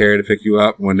parents didn't care to pick you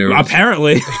up when they were...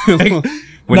 Apparently.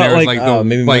 When there was,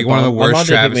 like one of the worst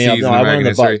travesties in American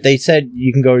history. They said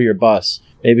you can go to your bus.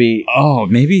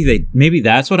 Maybe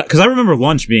that's what, because I remember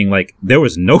lunch being like, there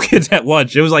was no kids at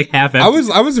lunch. It was like half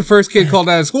empty. I was the first kid called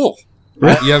out of school.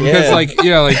 Right? Yeah, because like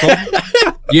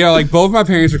both my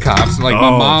parents were cops. Like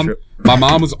my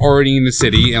mom was already in the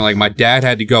city, and like my dad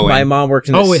had to go. My mom worked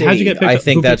in the city. How'd you get picked up? I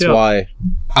think that's why.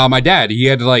 My dad, he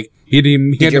had to like he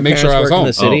had to make sure I was home. In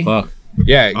the city? Oh, fuck.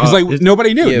 Yeah, because like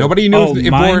nobody knew. Nobody knew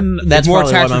that's more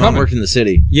probably tax why my mom worked in the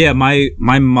city. Yeah, my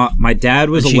dad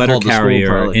was a letter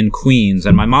carrier in Queens,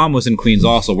 and my mom was in Queens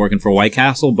also working for White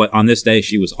Castle. But on this day,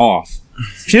 she was off.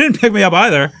 She didn't pick me up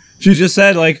either. She just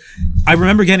said, like, I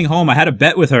remember getting home. I had a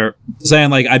bet with her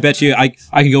saying, like, I bet you I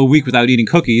can go a week without eating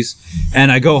cookies.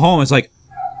 And I go home. It's like,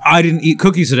 I didn't eat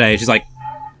cookies today. She's like,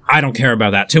 I don't care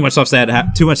about that. Too much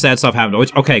sad stuff happened.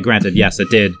 Which, okay, granted, yes,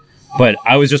 it did. But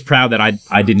I was just proud that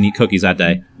I didn't eat cookies that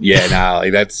day. Yeah,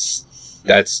 like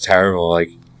that's terrible.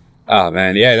 Like, Oh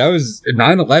man, yeah, that was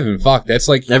 9/11. Fuck, that's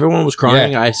like Everyone was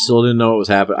crying. I still didn't know what was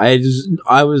happening.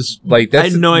 I was like, that's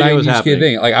I had no idea what was 90s kid happening.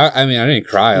 thing. Like, I mean, I didn't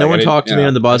cry. No like, one talked to me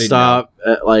on the bus stop.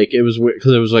 Like it was weird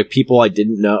because it was like people I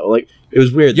didn't know. Like it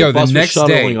was weird. Yo, the bus the next was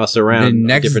shuttling day, us around. the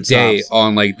next different day stops.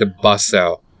 on like the bus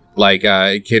though, like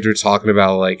kids were talking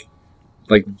about like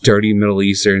dirty Middle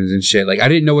Easterns and shit. Like I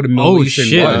didn't know what a Middle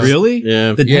Eastern was. Really?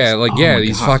 Yeah.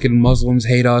 These fucking Muslims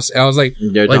hate us. And I was like,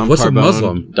 Yeah, like Dom what's Carbone, a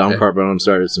Muslim? Dom Carbone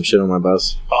started some shit on my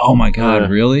bus. Oh my god,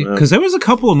 really? Because there was a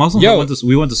couple of Muslims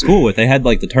we went to school with. They had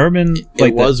like the turban.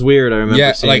 Like It was weird. I remember.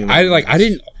 Yeah, seeing like I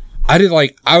didn't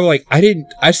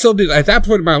I still did at that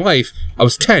point in my life. I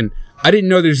was 10. I didn't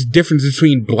know there's a difference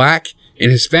between black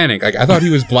and Hispanic. Like I thought he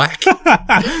was black.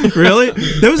 Really?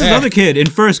 There was this other kid in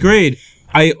first grade.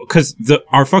 Because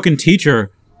our fucking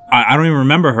teacher, I don't even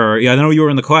remember her. Yeah, I know you were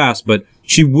in the class, but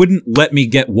she wouldn't let me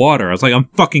get water. I was like, I'm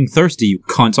fucking thirsty, you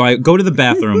cunt. So I go to the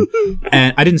bathroom,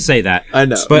 and I didn't say that. I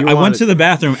know. But I went to the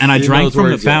bathroom, and I drank from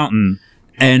the words, yeah. fountain,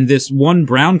 and this one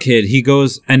brown kid, he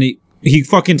goes, and he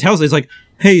fucking tells me, he's like,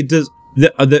 hey,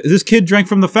 this kid drank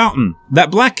from the fountain. That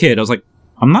black kid. I was like,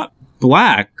 I'm not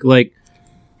black. Like...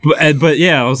 But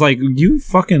yeah, I was like, you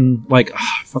fucking like,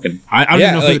 fucking. I don't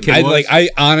even know who the kid was. I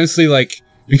honestly like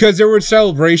because there were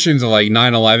celebrations of like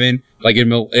 9/11, like in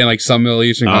like some Middle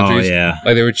Eastern countries. Oh yeah,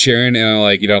 like they were cheering and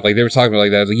like like they were talking about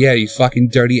like that. I was like, yeah, you fucking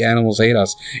dirty animals hate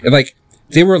us, and like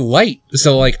they were light.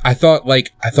 So like I thought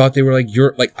they were like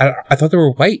I thought they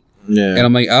were white. Yeah, and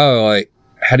I'm like, oh, like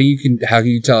how can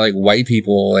you tell like white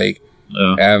people like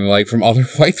like from other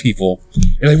white people?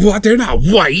 You're like, what? They're not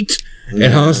white.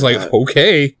 And I was like,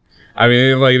 okay. I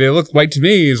mean, like they looked white to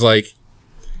me. It's like,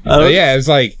 it's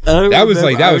like that was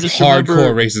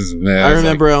hardcore racism. Yeah, I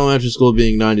remember elementary school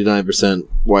being 99%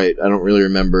 white. I don't really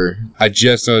remember. I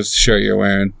just noticed the shirt you're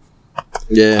wearing.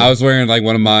 Yeah, I was wearing like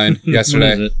one of mine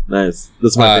yesterday. Nice.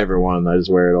 That's my favorite one. I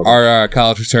just wear it all. Our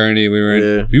college fraternity.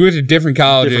 We went to different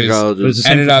colleges.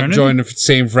 Ended up joining the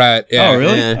same frat. Yeah. Oh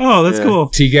really? Yeah. Oh, that's cool.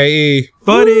 TKE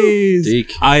buddies.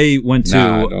 Deke. I went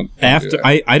to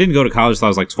I didn't go to college till I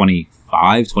was like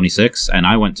 25, 26, and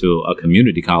I went to a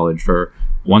community college for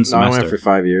one semester. I went for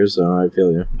 5 years, so I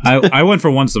feel you. I went for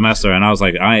one semester, and I was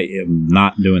like, I am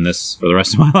not doing this for the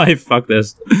rest of my life. Fuck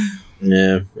this.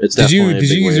 Yeah, it's did you definitely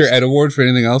use your Ed Award for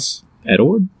anything else? Ed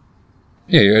Award?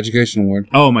 Yeah, your education award.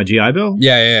 Oh, my GI Bill?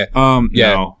 Yeah.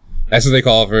 No. That's what they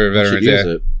call it for veterans.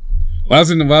 Yeah. It. When I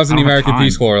was in the American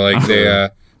Peace Corps, like they,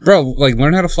 bro, like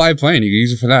learn how to fly a plane. You can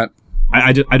use it for that.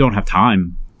 I don't have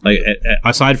time. Like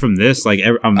aside from this, like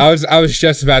I was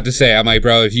just about to say, I'm like,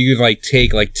 bro, if you could like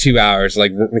take like 2 hours,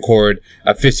 like record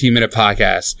a 15-minute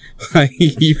podcast,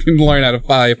 you can learn how to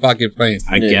fly a fucking plane.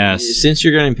 I guess since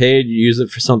you're getting paid, you use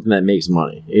it for something that makes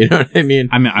money. You know what I mean?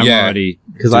 I'm already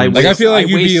because I feel like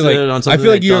you'd be like, I feel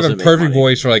like you have a perfect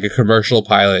voice for like a commercial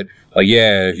pilot. Like,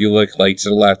 yeah, if you look like to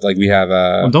the left, like we have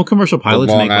don't commercial pilots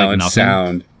Long make Island like nothing?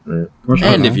 Sound.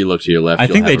 And if you look to your left, I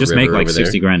think they just make like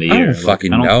 60 grand a year. I don't fucking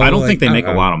know. I don't think they make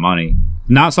a lot of money.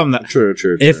 Not something that true.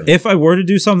 If I were to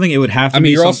do something, it would have to. I mean,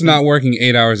 be you're also not working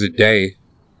 8 hours a day.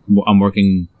 I'm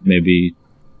working maybe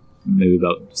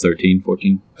about 13,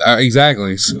 14.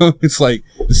 Exactly. So it's like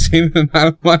the same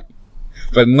amount of money,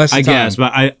 but unless I guess.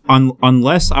 But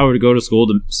unless I were to go to school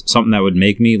to something that would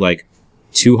make me like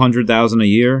 $200,000 a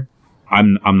year,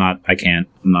 I'm not. I can't.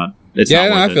 I'm not. It's not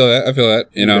worth I feel that. I feel that.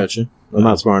 You know, gotcha. I'm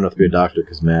not smart enough to be a doctor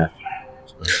because math.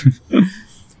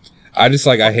 I just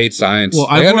like I hate science. Well,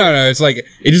 no. It's like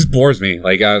it just bores me.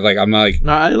 Like I'm not like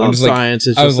no. I love science.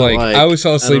 Like, it's just I always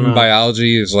fell asleep in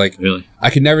biology. It's like really? I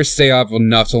could never stay up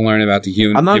enough to learn about the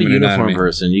human. I'm not human a uniform anatomy.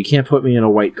 person. You can't put me in a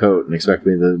white coat and expect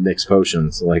me to mix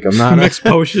potions. Like I'm not mix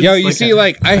potions. Yo, you see,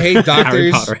 like I hate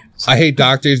doctors. I hate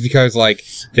doctors because like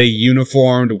they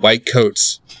uniformed white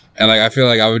coats. And like I feel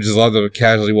like I would just love to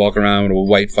casually walk around with a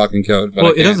white fucking coat. But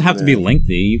well, it doesn't have to be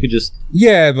lengthy. You could just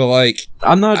but like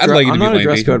I'm not a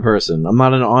dress code person. I'm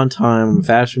not an on time,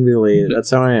 fashion related. That's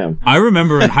how I am. I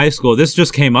remember in high school, this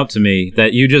just came up to me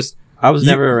that you just. I was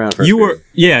never around. You were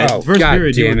first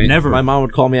period. You were never. My mom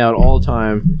would call me out all the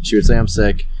time. She would say I'm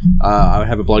sick. I would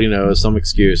have a bloody nose, some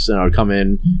excuse, and I would come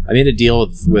in. I made a deal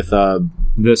with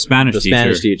the Spanish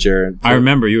teacher. I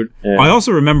remember you. I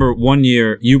also remember one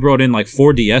year you brought in like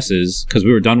 4 DSs because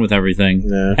we were done with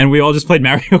everything, and we all just played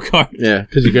Mario Kart. Yeah,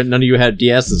 because none of you had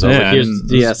DSs. I was like, here's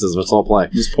DSs. Let's all play.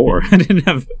 Just poor. I didn't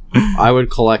have. I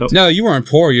would collect. No, you weren't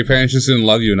poor. Your parents just didn't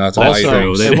love you enough to buy you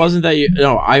things. It wasn't that you.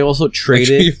 No, I also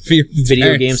traded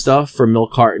video game stuff for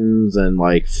milk cartons and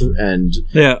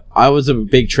I was a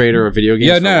big trader of video games.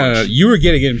 Yeah, no. You were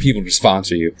getting people to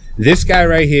sponsor you. This guy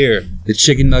right here, the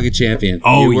chicken nugget champion.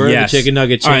 Oh, you were the chicken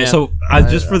nugget champion. All right, so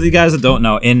just for the guys that don't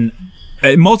know, in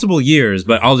multiple years,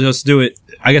 but I'll just do it.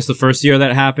 I guess the first year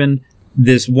that happened,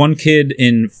 this one kid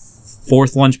in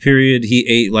fourth lunch period, he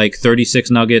ate like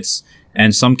 36 nuggets,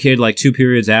 and some kid like 2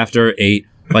 periods after ate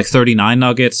like 39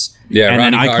 nuggets. Yeah, and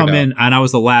Ronnie then I come Cardo. in, and I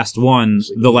was the last one,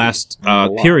 the last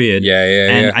period.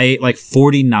 And I ate like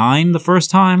 49 the first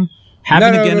time.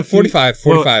 Happened again. No, 45.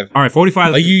 45. All right,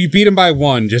 45. Like you beat him by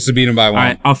 1 just to beat him by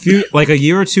 1. All right, like a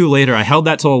year or two later, I held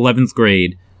that till 11th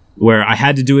grade, where I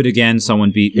had to do it again. Someone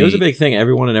beat me. It was a big thing.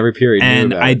 Everyone in every period and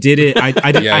knew about I it. did it. I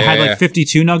had like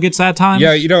 52 nuggets that time.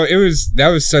 Yeah, you know, that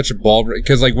was such a ball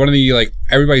because like one of the like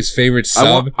everybody's favorite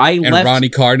sub I and left- Ronnie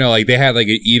Cardinal, like they had like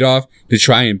an eat off to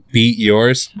try and beat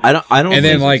yours. I don't. And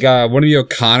then like one of the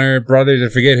O'Connor brothers,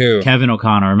 I forget who, Kevin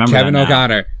O'Connor. Remember Kevin that now.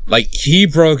 O'Connor, like he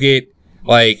broke it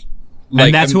like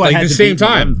And that's who I like had the to same beat in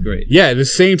time. 11th grade. Yeah, the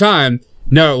same time.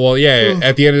 No, well, yeah,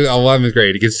 at the end of 11th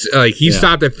grade, because like he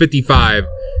stopped at 55.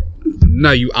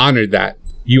 No, you honored that.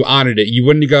 You honored it. You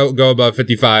wouldn't go above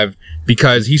 55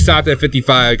 because he stopped at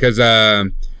 55 because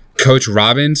Coach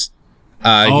Robbins, he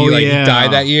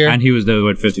died that year, and he was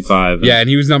the 55. yeah, and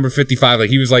he was number 55. Like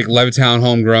he was like Levittown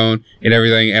homegrown and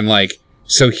everything, and like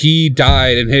so he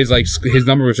died, and his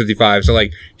number was 55. So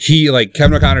like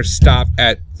Kevin O'Connor stopped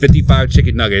at 55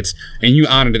 chicken nuggets, and you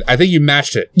honored it. I think you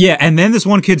matched it. Yeah, and then this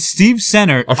one kid, Steve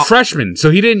Center, A freshman, so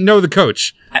he didn't know the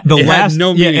coach. the It had last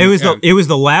no yeah, meaning. it was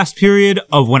the last period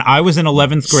of when I was in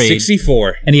 11th grade,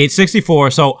 64. and he ate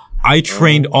 64. So I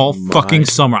trained all fucking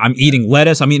summer. I'm eating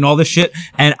lettuce. I'm eating all this shit,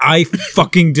 and I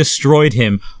fucking destroyed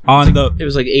him on the. it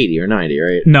was like 80 or 90,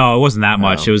 right? No, it wasn't that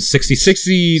much. It was 60,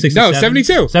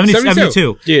 72.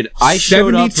 72. Dude, I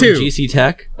showed up from 72. GC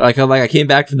Tech. I came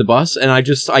back from the bus, and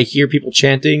I hear people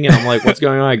chanting, and I'm like, "What's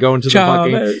going on?" I go into the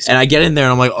fucking, Chavez. and I get in there,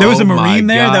 and I'm like, There was "Oh a my Marine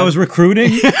there God." that was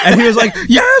recruiting, and he was like,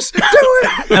 "Yes, do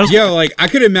it." And I was Yo, like I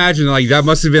could imagine, like that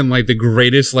must have been like the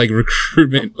greatest like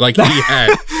recruitment like he had,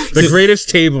 the greatest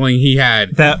tabling he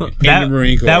had. that the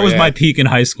Marine Corps, that was yeah. my peak in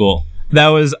high school. That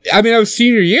was I mean, that was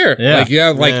senior year.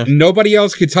 Yeah. Nobody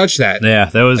else could touch that.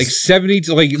 that was Like 70,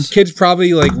 like kids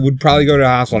probably would probably go to the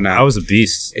hospital now. I was a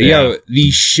beast. Yo,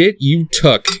 the shit you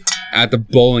took at the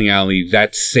bowling alley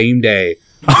that same day,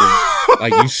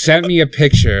 like you sent me a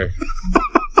picture,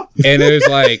 and it was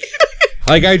like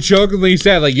I jokingly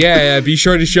said, like, yeah, be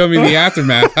sure to show me the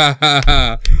aftermath,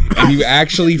 and you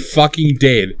actually fucking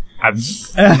did.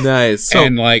 Nice.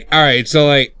 And like, all right, so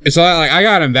I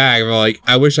got him back, but like,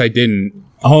 I wish I didn't.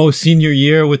 Oh, senior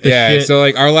year with the shit. So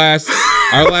like our last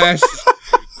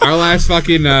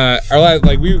fucking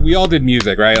like we all did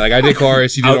music, right? Like I did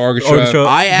chorus, you did orchestra.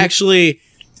 I actually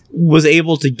was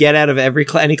able to get out of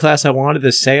any class I wanted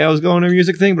to say I was going to a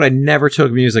music thing, but I never took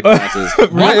music classes.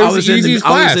 What? It was the easiest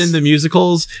class. I was in the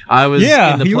musicals. I was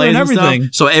Yeah, in the you were plays in and everything.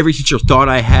 stuff. So every teacher thought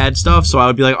I had stuff. So I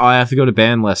would be like, "Oh, I have to go to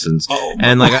band lessons,"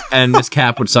 and and Miss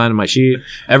Cap would sign on my sheet.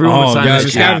 Everyone would sign yeah, on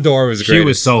Miss my sheet. Capdor was great. She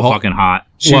was so fucking hot.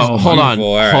 Well, hold on,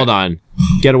 beautiful, all right. hold on.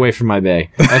 Get away from my bay,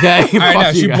 okay? All right, no,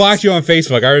 Fuck she you guys. blocked you on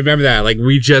Facebook. I remember that. Like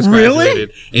we just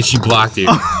graduated, and she blocked you.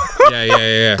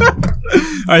 yeah. All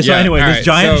right. So Yeah, anyway, all this right,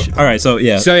 giant. so- all right. So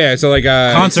yeah. So like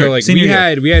Concert, so like senior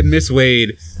year. we had Miss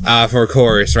Wade for a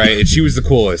chorus, right? And she was the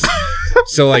coolest.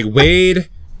 So like Wade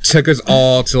took us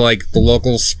all to like the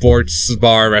local sports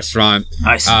bar restaurant.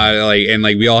 Nice. And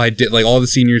we all had all the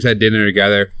seniors had dinner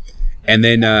together. And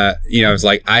then it was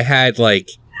like I had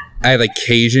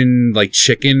Cajun like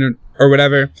chicken or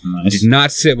whatever. Nice. Did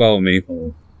not sit well with me.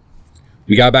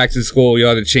 We got back to school. We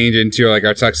all had to change into like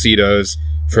our tuxedos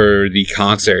for the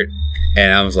concert,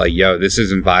 and I was like, "Yo, this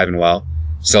isn't vibing well."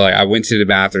 So like, I went to the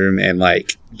bathroom and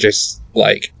just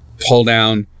pulled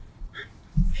down.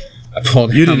 I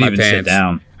pulled You down didn't my even pants. sit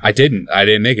down. I didn't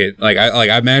make it.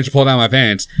 I managed to pull down my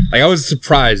pants. Like I was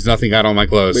surprised nothing got on my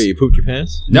clothes. Wait, you pooped your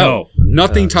pants? No,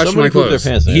 nothing touched Somebody my pooped their clothes.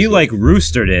 pants. in He high school. like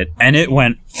roostered it, and it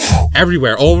went.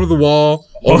 Everywhere, all over the wall,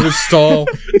 over the stall,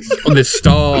 on the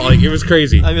stall. Like it was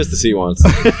crazy. I missed the seat once.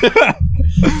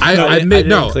 I admit,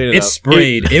 no. Clean It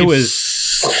sprayed. It was.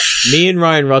 Me Me and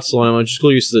Ryan Rutzel in elementary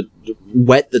school used to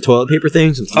wet the toilet paper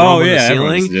things and throw them on the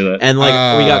everyone used ceiling. to do that. And we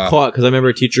got caught because I remember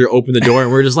a teacher opened the door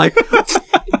and we are just like,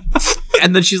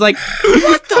 and then she's like,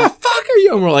 "What the fuck are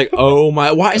you?" And we're like, "Oh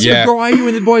my, why is Yeah. why are you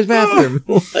in the boys' bathroom?"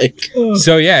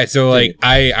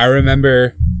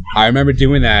 I remember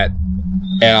doing that,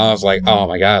 and I was like, oh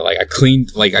my god, I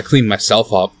cleaned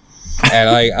myself up, and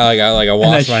I washed And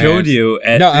I my showed hands. you,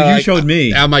 and No, you like, showed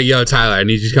me. I'm like, yo, Tyler, I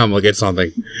need you to come look at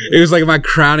something. It was like my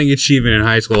crowning achievement in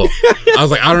high school. I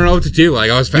was like, I don't know what to do. Like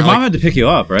I was Your mom had to pick you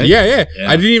up, right? yeah.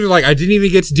 I didn't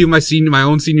even get to do my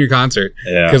own senior concert.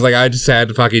 Yeah. Because I just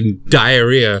had fucking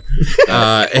diarrhea.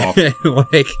 And,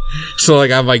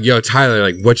 I'm like, yo,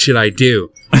 Tyler, what should I do?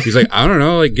 He's like, I don't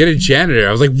know, like get a janitor.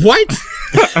 I was like, what?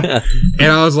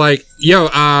 And I was like, yo,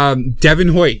 Devin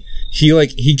Hoyt.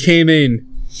 He came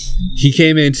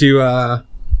in to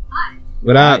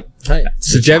what up? Hi.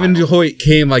 So Devin Hoyt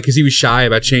came like because he was shy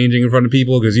about changing in front of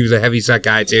people because he was a heavy set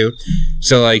guy too.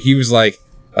 So like he was like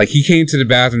he came to the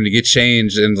bathroom to get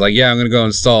changed and was like, yeah, I'm gonna go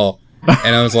install.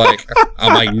 And I was like,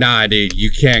 I'm like, nah, dude,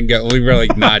 you can't go. We were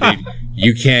like, nah, dude,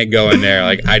 you can't go in there.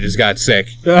 Like I just got sick.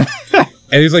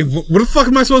 And he's like, what the fuck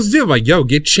am I supposed to do? I'm like, yo,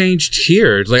 get changed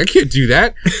here. It's like I can't do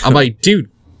that. I'm like, dude,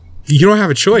 you don't have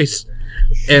a choice.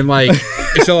 And like,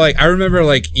 so like I remember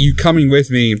like you coming with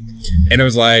me, and it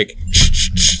was like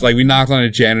we knocked on a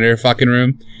janitor fucking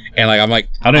room, and like I'm like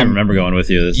I don't even remember going with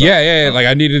you. Yeah, like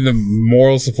I needed the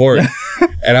moral support,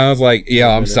 and I was like, yo,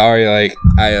 I'm sorry, like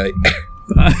I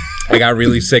got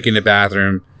really sick in the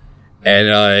bathroom, and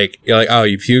like you're like, oh,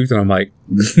 you puked, and I'm like,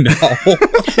 no.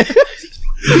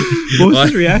 What was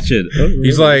his reaction?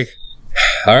 He's like,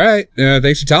 all right,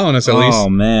 thanks for telling us at least. Oh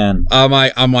man,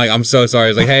 I'm so sorry.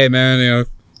 He's like, hey man,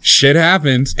 shit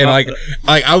happens, and like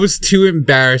I was too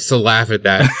embarrassed to laugh at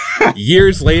that.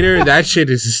 Years later, that shit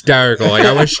is hysterical. Like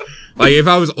I wish, like if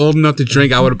I was old enough to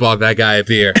drink, I would have bought that guy a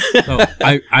beer. So,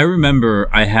 I remember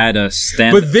I had a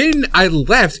stand, but then I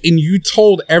left, and you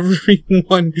told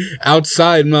everyone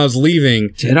outside when I was leaving.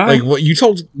 Did I? Like what you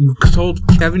told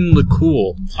Kevin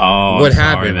LeCool. Oh, what sorry,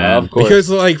 happened? man. Of course. Because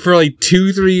like for like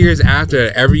 2-3 years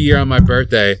after, every year on my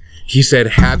birthday, he said,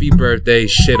 "Happy birthday,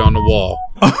 shit on the wall."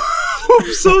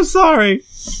 I'm so sorry.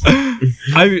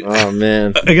 Oh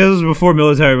man. I guess it was before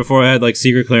military, before I had like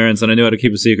secret clearance, and I knew how to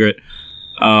keep a secret.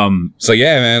 So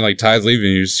yeah, man, like Ty's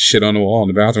leaving, you just shit on the wall in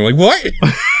the bathroom. Like what?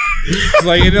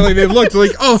 Like, and then, like they looked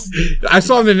like, oh, I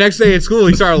saw him the next day at school.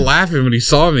 He started laughing when he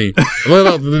saw me.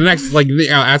 Well, the next, like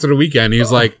after the weekend, he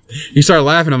started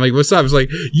laughing. I'm like, what's up? He's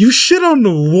like, you shit on the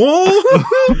wall.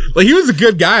 Like he was a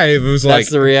good guy. It was like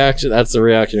That's the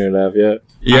reaction you'd have. Yeah.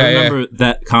 Yeah, I remember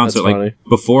that concert. That's like funny.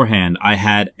 beforehand, I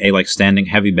had a like standing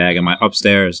heavy bag in my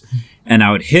upstairs, and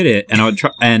I would hit it, and I would try.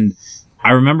 And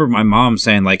I remember my mom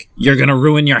saying like, "You're gonna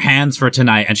ruin your hands for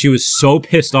tonight," and she was so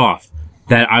pissed off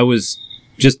that I was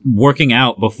just working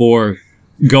out before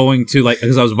going to like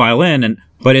because I was violin,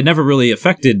 but it never really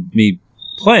affected me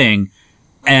playing.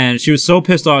 And she was so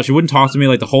pissed off, she wouldn't talk to me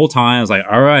like the whole time. I was like,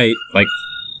 "All right, like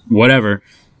whatever,"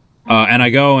 and I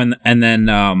go and then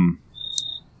a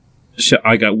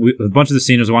bunch of the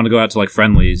seniors wanted to go out to like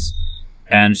friendlies,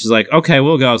 and she's like, okay,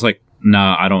 we'll go. I was like,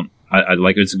 nah, I don't. I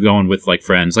like it's going with like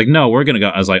friends. Like, no, we're gonna go.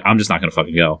 I was like, I'm just not gonna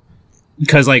fucking go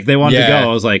because like they wanted to go.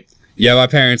 I was like, yeah, my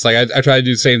parents like I tried to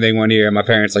do the same thing one year, and my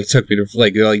parents like took me to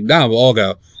like they're like, no, we'll all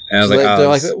go. And I was like, they're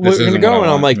like, we're gonna go,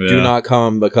 and I'm like, Yeah. do not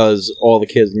come because all the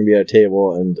kids are gonna be at a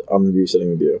table, and I'm gonna be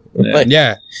sitting with you. Yeah. Like,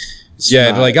 yeah.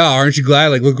 Yeah, they're like, oh, aren't you glad?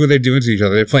 Like, look what they're doing to each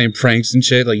other. They're playing pranks and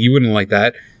shit. Like, you wouldn't like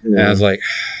that. And I was like,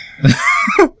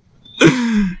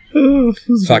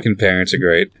 fucking parents are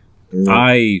great.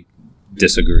 I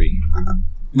disagree.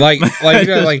 Like, you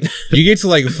know, like you get to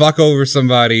like fuck over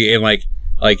somebody and like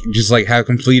just like have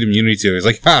complete immunity to it. It's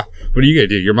like, ha, what are you gonna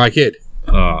do? You're my kid.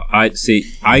 I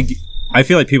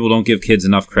feel like people don't give kids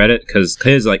enough credit because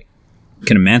kids like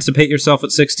can emancipate yourself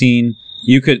at 16.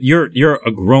 You're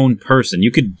a grown person.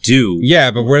 You could do.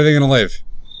 Yeah, but where are they gonna live?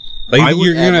 Like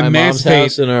you're at gonna my mom's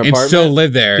house emancipate in her and apartment. still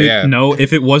live there. Dude, yeah. no,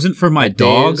 if it wasn't for my At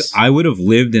dog, Dave's. I would have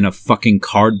lived in a fucking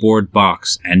cardboard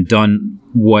box and done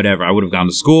whatever. I would have gone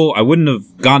to school. I wouldn't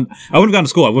have gone to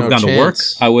school. I would have No gone to work.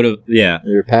 chance. I would have, yeah.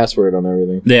 Your password on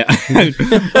everything. Yeah.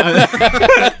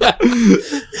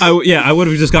 I would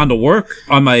have just gone to work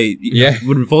on my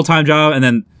would have full-time job, and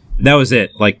then that was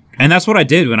it. Like, and that's what I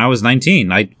did when I was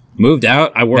 19. I moved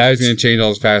out. I worked Now he's gonna change all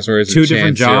his passwords. 2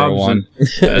 different jobs. And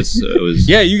it was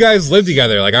Yeah, you guys lived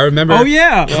together. Like I remember. Oh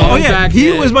yeah, back He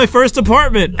then. was my first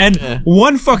apartment, and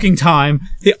one fucking time,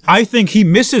 I think he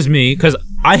misses me because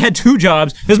I had 2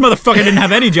 jobs. This motherfucker didn't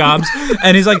have any jobs,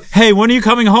 and he's like, "Hey, when are you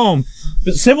coming home?"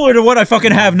 Similar to what I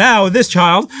fucking have now with this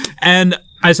child, and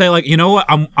I say like, you know what,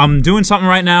 I'm doing something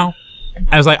right now.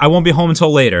 I was like, I won't be home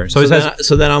until later. So he says,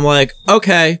 So then I'm like,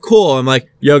 okay, cool. I'm like,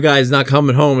 yo, guys, not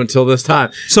coming home until this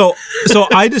time. So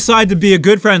I decide to be a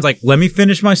good friend. Like, let me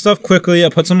finish my stuff quickly. I'll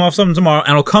put some off something tomorrow,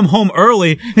 and I'll come home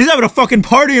early. He's having a fucking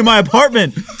party in my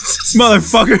apartment,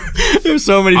 motherfucker. There's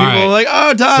so many people right. like,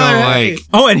 oh, Tyler. So, hey. like-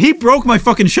 Oh, and he broke my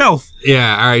fucking shelf.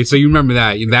 Yeah. All right. So you remember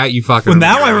that? That you fucking. Well,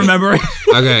 now I remember it.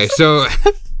 Okay. So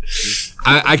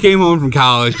I came home from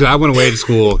college because I went away to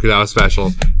school because I was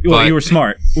special. Well, But- you were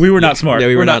smart. We were not smart. Yeah,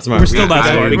 we were not smart. We're still not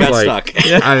I smart. We mean, got like-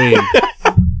 stuck. I mean,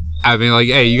 I mean, like,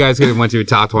 hey, you guys could have went to a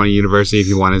top 20 university if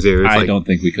you wanted to. I don't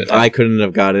think we could. I couldn't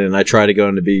have got in. I tried to go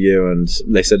into BU, and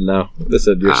they said no. They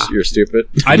said you're stupid.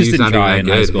 I just He's didn't not try even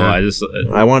in high good, school.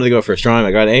 huh? I wanted to go for astronomy.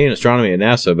 I got an A in astronomy at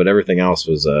NASA, but everything else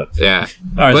was Yeah.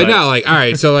 All right, But no, like, all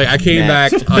right, so, like, I came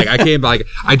back,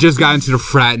 I just got into the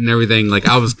frat and everything. Like,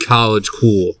 I was college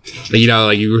cool. Like, you know,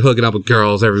 like, you were hooking up with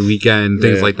girls every weekend,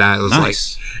 things like that. It was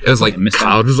Nice.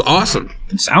 college was awesome.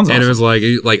 It sounds awesome. And it was like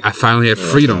I finally had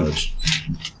freedom.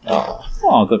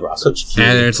 Oh, good, Ross.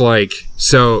 And it's like,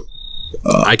 so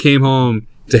I came home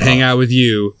to hang out with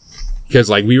you because,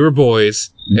 like, we were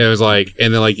boys. And it was like,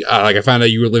 and then, like I found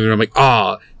out you were living. I'm like,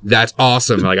 oh, that's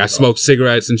awesome. And, like, I smoked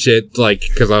cigarettes and shit, like,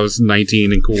 because I was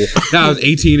 19 and cool. Now I was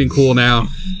 18 and cool now.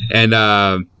 And,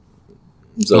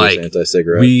 like,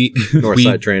 anti-cigarette.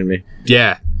 Northside trained me.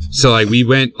 Yeah. So, like, we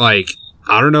went, like,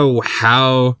 I don't know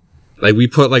how, like, we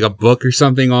put, like, a book or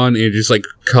something on and it just, like,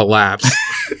 collapsed.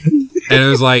 And it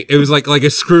was like a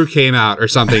screw came out or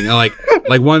something. And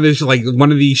like one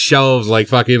of these shelves, like,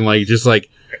 fucking, like, just, like,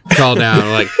 fell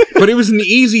down. Like, but it was an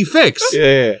easy fix.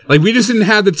 Yeah. Like, we just didn't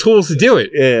have the tools to do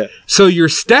it. Yeah. So your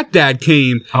stepdad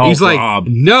came. He's like, Rob.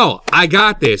 no, I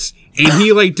got this. And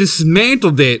he, like,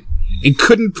 dismantled it and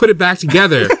couldn't put it back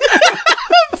together.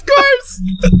 Of course.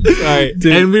 Right.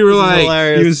 Dude, and we were like,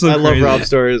 hilarious. he was so I love crazy. Rob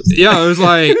stories. yeah, it was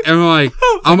like, and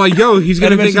I'm like, yo, he's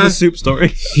gonna think the soup story.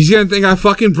 he's gonna think I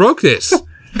fucking broke this.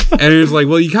 And he was like,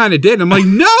 well, you kind of did. And I'm like,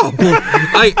 no,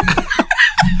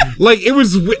 like it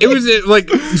was like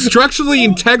structurally,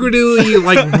 integrally,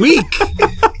 like, weak.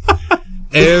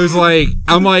 And it was like,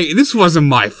 I'm like, this wasn't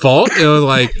my fault. It was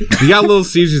like, we got Little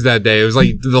Caesars that day. It was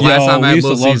like the last time I had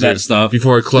Little Caesars stuff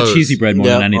before it closed. The cheesy bread more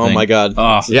than anything. Oh my god.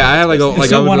 Yeah, I had like I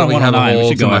Still would one on like have a 109. We whole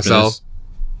should to go after myself. this.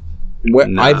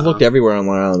 Nah. I've looked everywhere on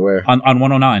Long Island. Where On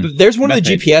 109. there's one of the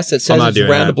Best GPS that says not it's doing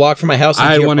around that. the block from my house.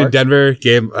 I had Deer one in Park. Denver.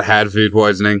 Had food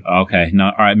poisoning. Okay, no,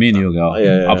 all right, me and you will go.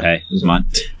 Yeah. I'll pay. This is mine.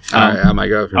 All right, I might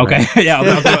go. For Okay, yeah, I'll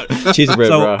do it. Cheesy bread,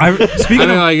 So, bro. speaking I mean,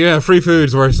 of like, yeah, free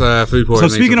food's worse food poisoning. So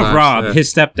speaking of sometimes. Rob, Yeah.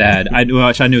 his stepdad,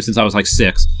 which I knew since I was like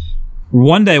 6.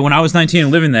 One day when I was 19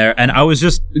 and living there, and I was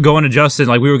just going to Justin,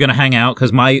 like, we were going to hang out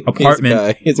because my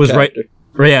apartment was right.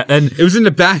 Yeah, and it was in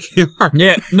the backyard.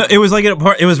 yeah, no, it was like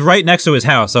it was right next to his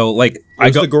house. So like,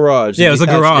 the garage. Yeah, it was the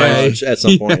garage. At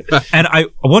some point. And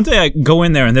one day I go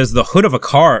in there and there's the hood of a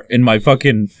car in my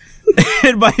fucking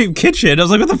in my kitchen. I was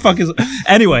like, what the fuck is?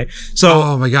 Anyway, so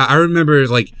Oh my god, I remember,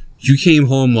 like, you came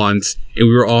home once and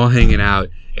we were all hanging out.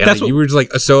 And That's like, you were just,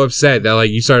 like, so upset that, like,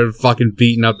 you started fucking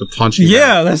beating up the punching bag.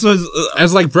 yeah, that's what I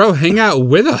was like, bro, hang out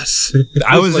with us.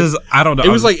 I was just I don't know. It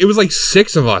was like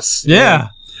 6 of us. yeah.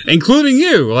 Including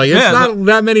you. Like, it's Yeah, not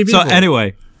that many people. So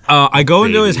anyway, I go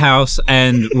into his house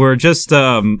and we're just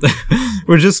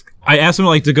I asked him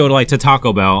like to go to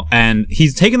Taco Bell and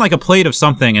he's taking like a plate of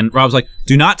something and Rob's like,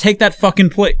 do not take that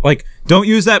fucking plate. Like, don't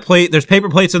use that plate. There's paper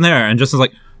plates in there. And Justin's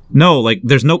like, no, like,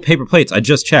 there's no paper plates. I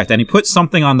just checked. And he puts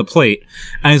something on the plate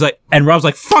and he's like, and Rob's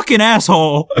like, fucking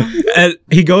asshole. And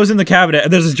he goes in the cabinet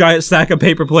and there's this giant stack of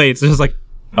paper plates. And he's like,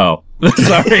 oh,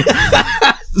 sorry.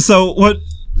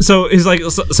 So he's like,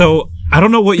 so I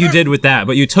don't know what you did with that,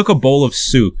 but you took a bowl of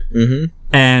soup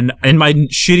and in my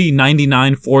shitty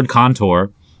 99 Ford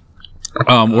Contour,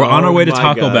 we're on our way to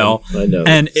Taco Bell. I know.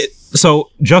 And so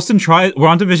Justin we're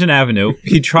on Division Avenue.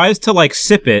 He tries to like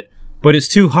sip it, but it's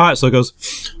too hot. So it goes,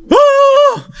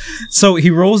 ah! So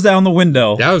he rolls down the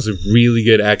window. that was a really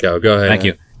good echo. Go ahead. Thank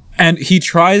you. And he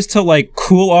tries to like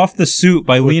cool off the soup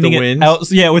by leaning it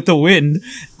out. Yeah, with the wind.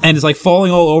 And it's like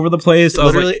falling all over the place.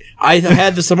 Literally, I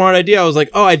had the smart idea. I was like,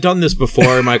 oh, I've done this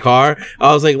before in my car.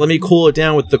 I was like, let me cool it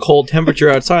down with the cold temperature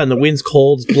outside, and the wind's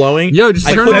cold, it's blowing. Yo, just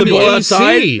I turn put on the the bowl AC.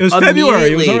 outside. It was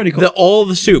February. It was already cold. All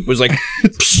the soup was like,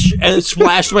 and it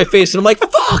splashed in my face, and I'm like,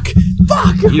 fuck.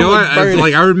 You know what?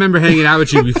 I remember hanging out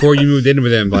with you before you moved in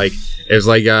with him. Like, it was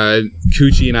like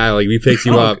Coochie and I, like, we picked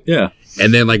you up. Yeah.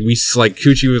 And then, like,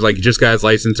 Coochie was like, just got his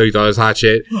license, so he thought it was hot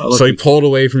shit. So he pulled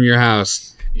away from your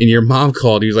house, and your mom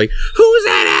called. He was like, "Who's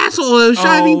that asshole that was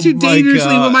driving too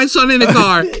dangerously with my son in the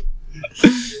car?"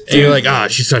 And you're like, "Ah,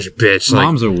 she's such a bitch." Like,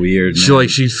 Moms are weird.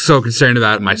 she's so concerned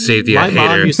about my safety. My I hate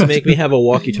mom her. used to make me have a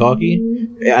walkie-talkie,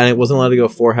 and it wasn't allowed to go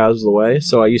 4 houses away.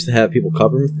 So I used to have people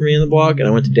cover for me in the block, and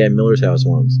I went to Dan Miller's house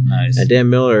once. Nice. And Dan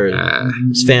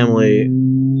Miller's family,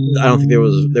 I don't think there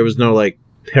was no like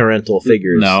parental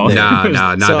figures. No. there.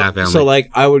 No, not that family. So like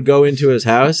I would go into his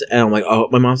house and I'm like, oh,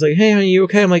 my mom's like, hey honey, you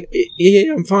okay? I'm like,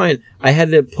 yeah, I'm fine. I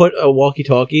had to put a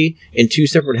walkie-talkie in 2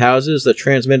 separate houses that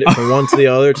transmit it from one to the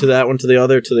other, to that one, to the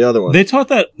other one. They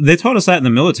taught us that in the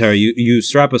military. You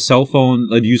strap a cell phone,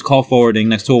 use call forwarding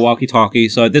next to a walkie-talkie,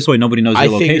 so this way nobody knows your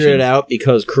location. I figured it out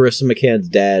because Carissa McCann's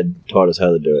dad taught us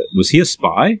how to do it. Was he a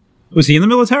spy? Was he in the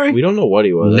military? We don't know what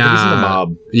he was. I think he's in the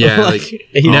mob. Yeah, like,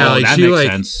 that she makes like,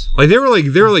 sense. like there were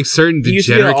like certain He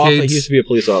degenerate kids. He used to be a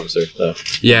police officer. So.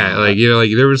 Yeah, like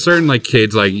like there were certain like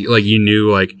kids like you knew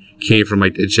like came from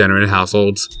like degenerate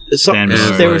households.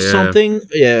 There was something,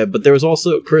 but there was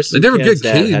also Chris. Like, they were good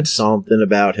dad kids. had something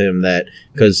about him that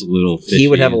because he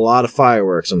would have a lot of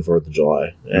fireworks on 4th of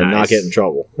July and not get in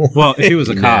trouble. Well, if he was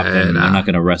a cop, then I'm not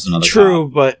going to arrest another True,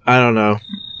 cop. but I don't know.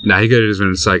 Nah, he could have just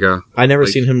been a psycho. I never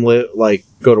seen him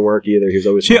go to work either. He was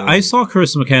always. I saw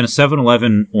Carissa McCann at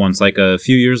 7-Eleven once, like a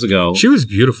few years ago. She was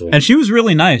beautiful, and she was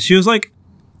really nice. She was like,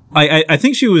 I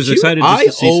think she was excited. I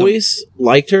always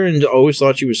liked her and always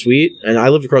thought she was sweet. And I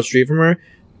lived across the street from her,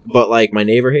 but like my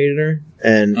neighbor hated her,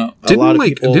 and a lot of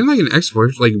people didn't like an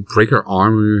ex-boyfriend like break her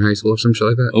arm when we were in high school or some shit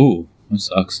like that. Oh, that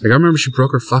sucks. Like I remember she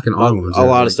broke her fucking arm. A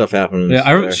lot of stuff happened.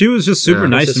 Yeah, she was just super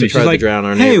nice to me. She's like,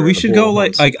 "Hey, we should go."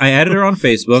 Like, I added her on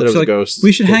Facebook. She's like,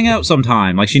 "We should hang out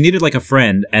sometime." Like, she needed like a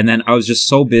friend, and then I was just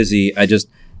so busy.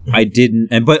 I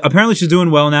didn't. But apparently, she's doing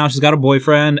well now. She's got a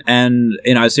boyfriend, and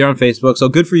I see her on Facebook. So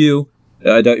good for you.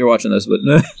 I doubt you're watching this, but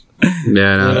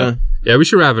yeah, we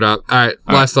should wrap it up. All right,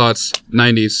 last thoughts.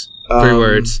 90s, 3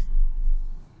 words.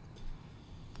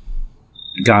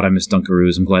 God, I miss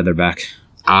Dunkaroos. I'm glad they're back.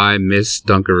 I miss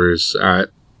Dunkaroos. All right.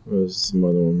 What was some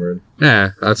other one word?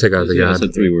 Yeah, I'll take out the God. I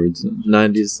said 3 words.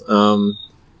 90s.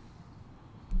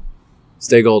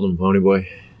 Stay golden, pony boy.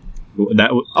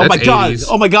 Oh my God!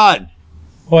 Oh my God!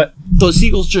 What? Those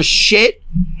seagulls just shit,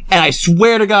 and I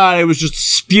swear to God, it was just a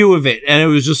spew of it, and it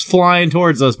was just flying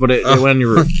towards us, but it went on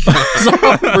your roof. So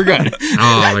we're good.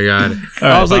 Oh my God!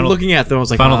 Right, I was like looking at them. I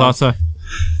was like, final thoughts.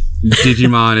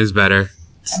 Digimon is better.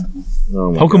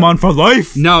 Oh Pokemon for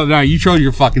life. No, you trolled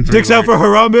your fucking. Dicks out for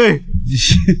Harambe.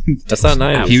 That's not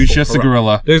nice. He was just a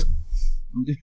gorilla.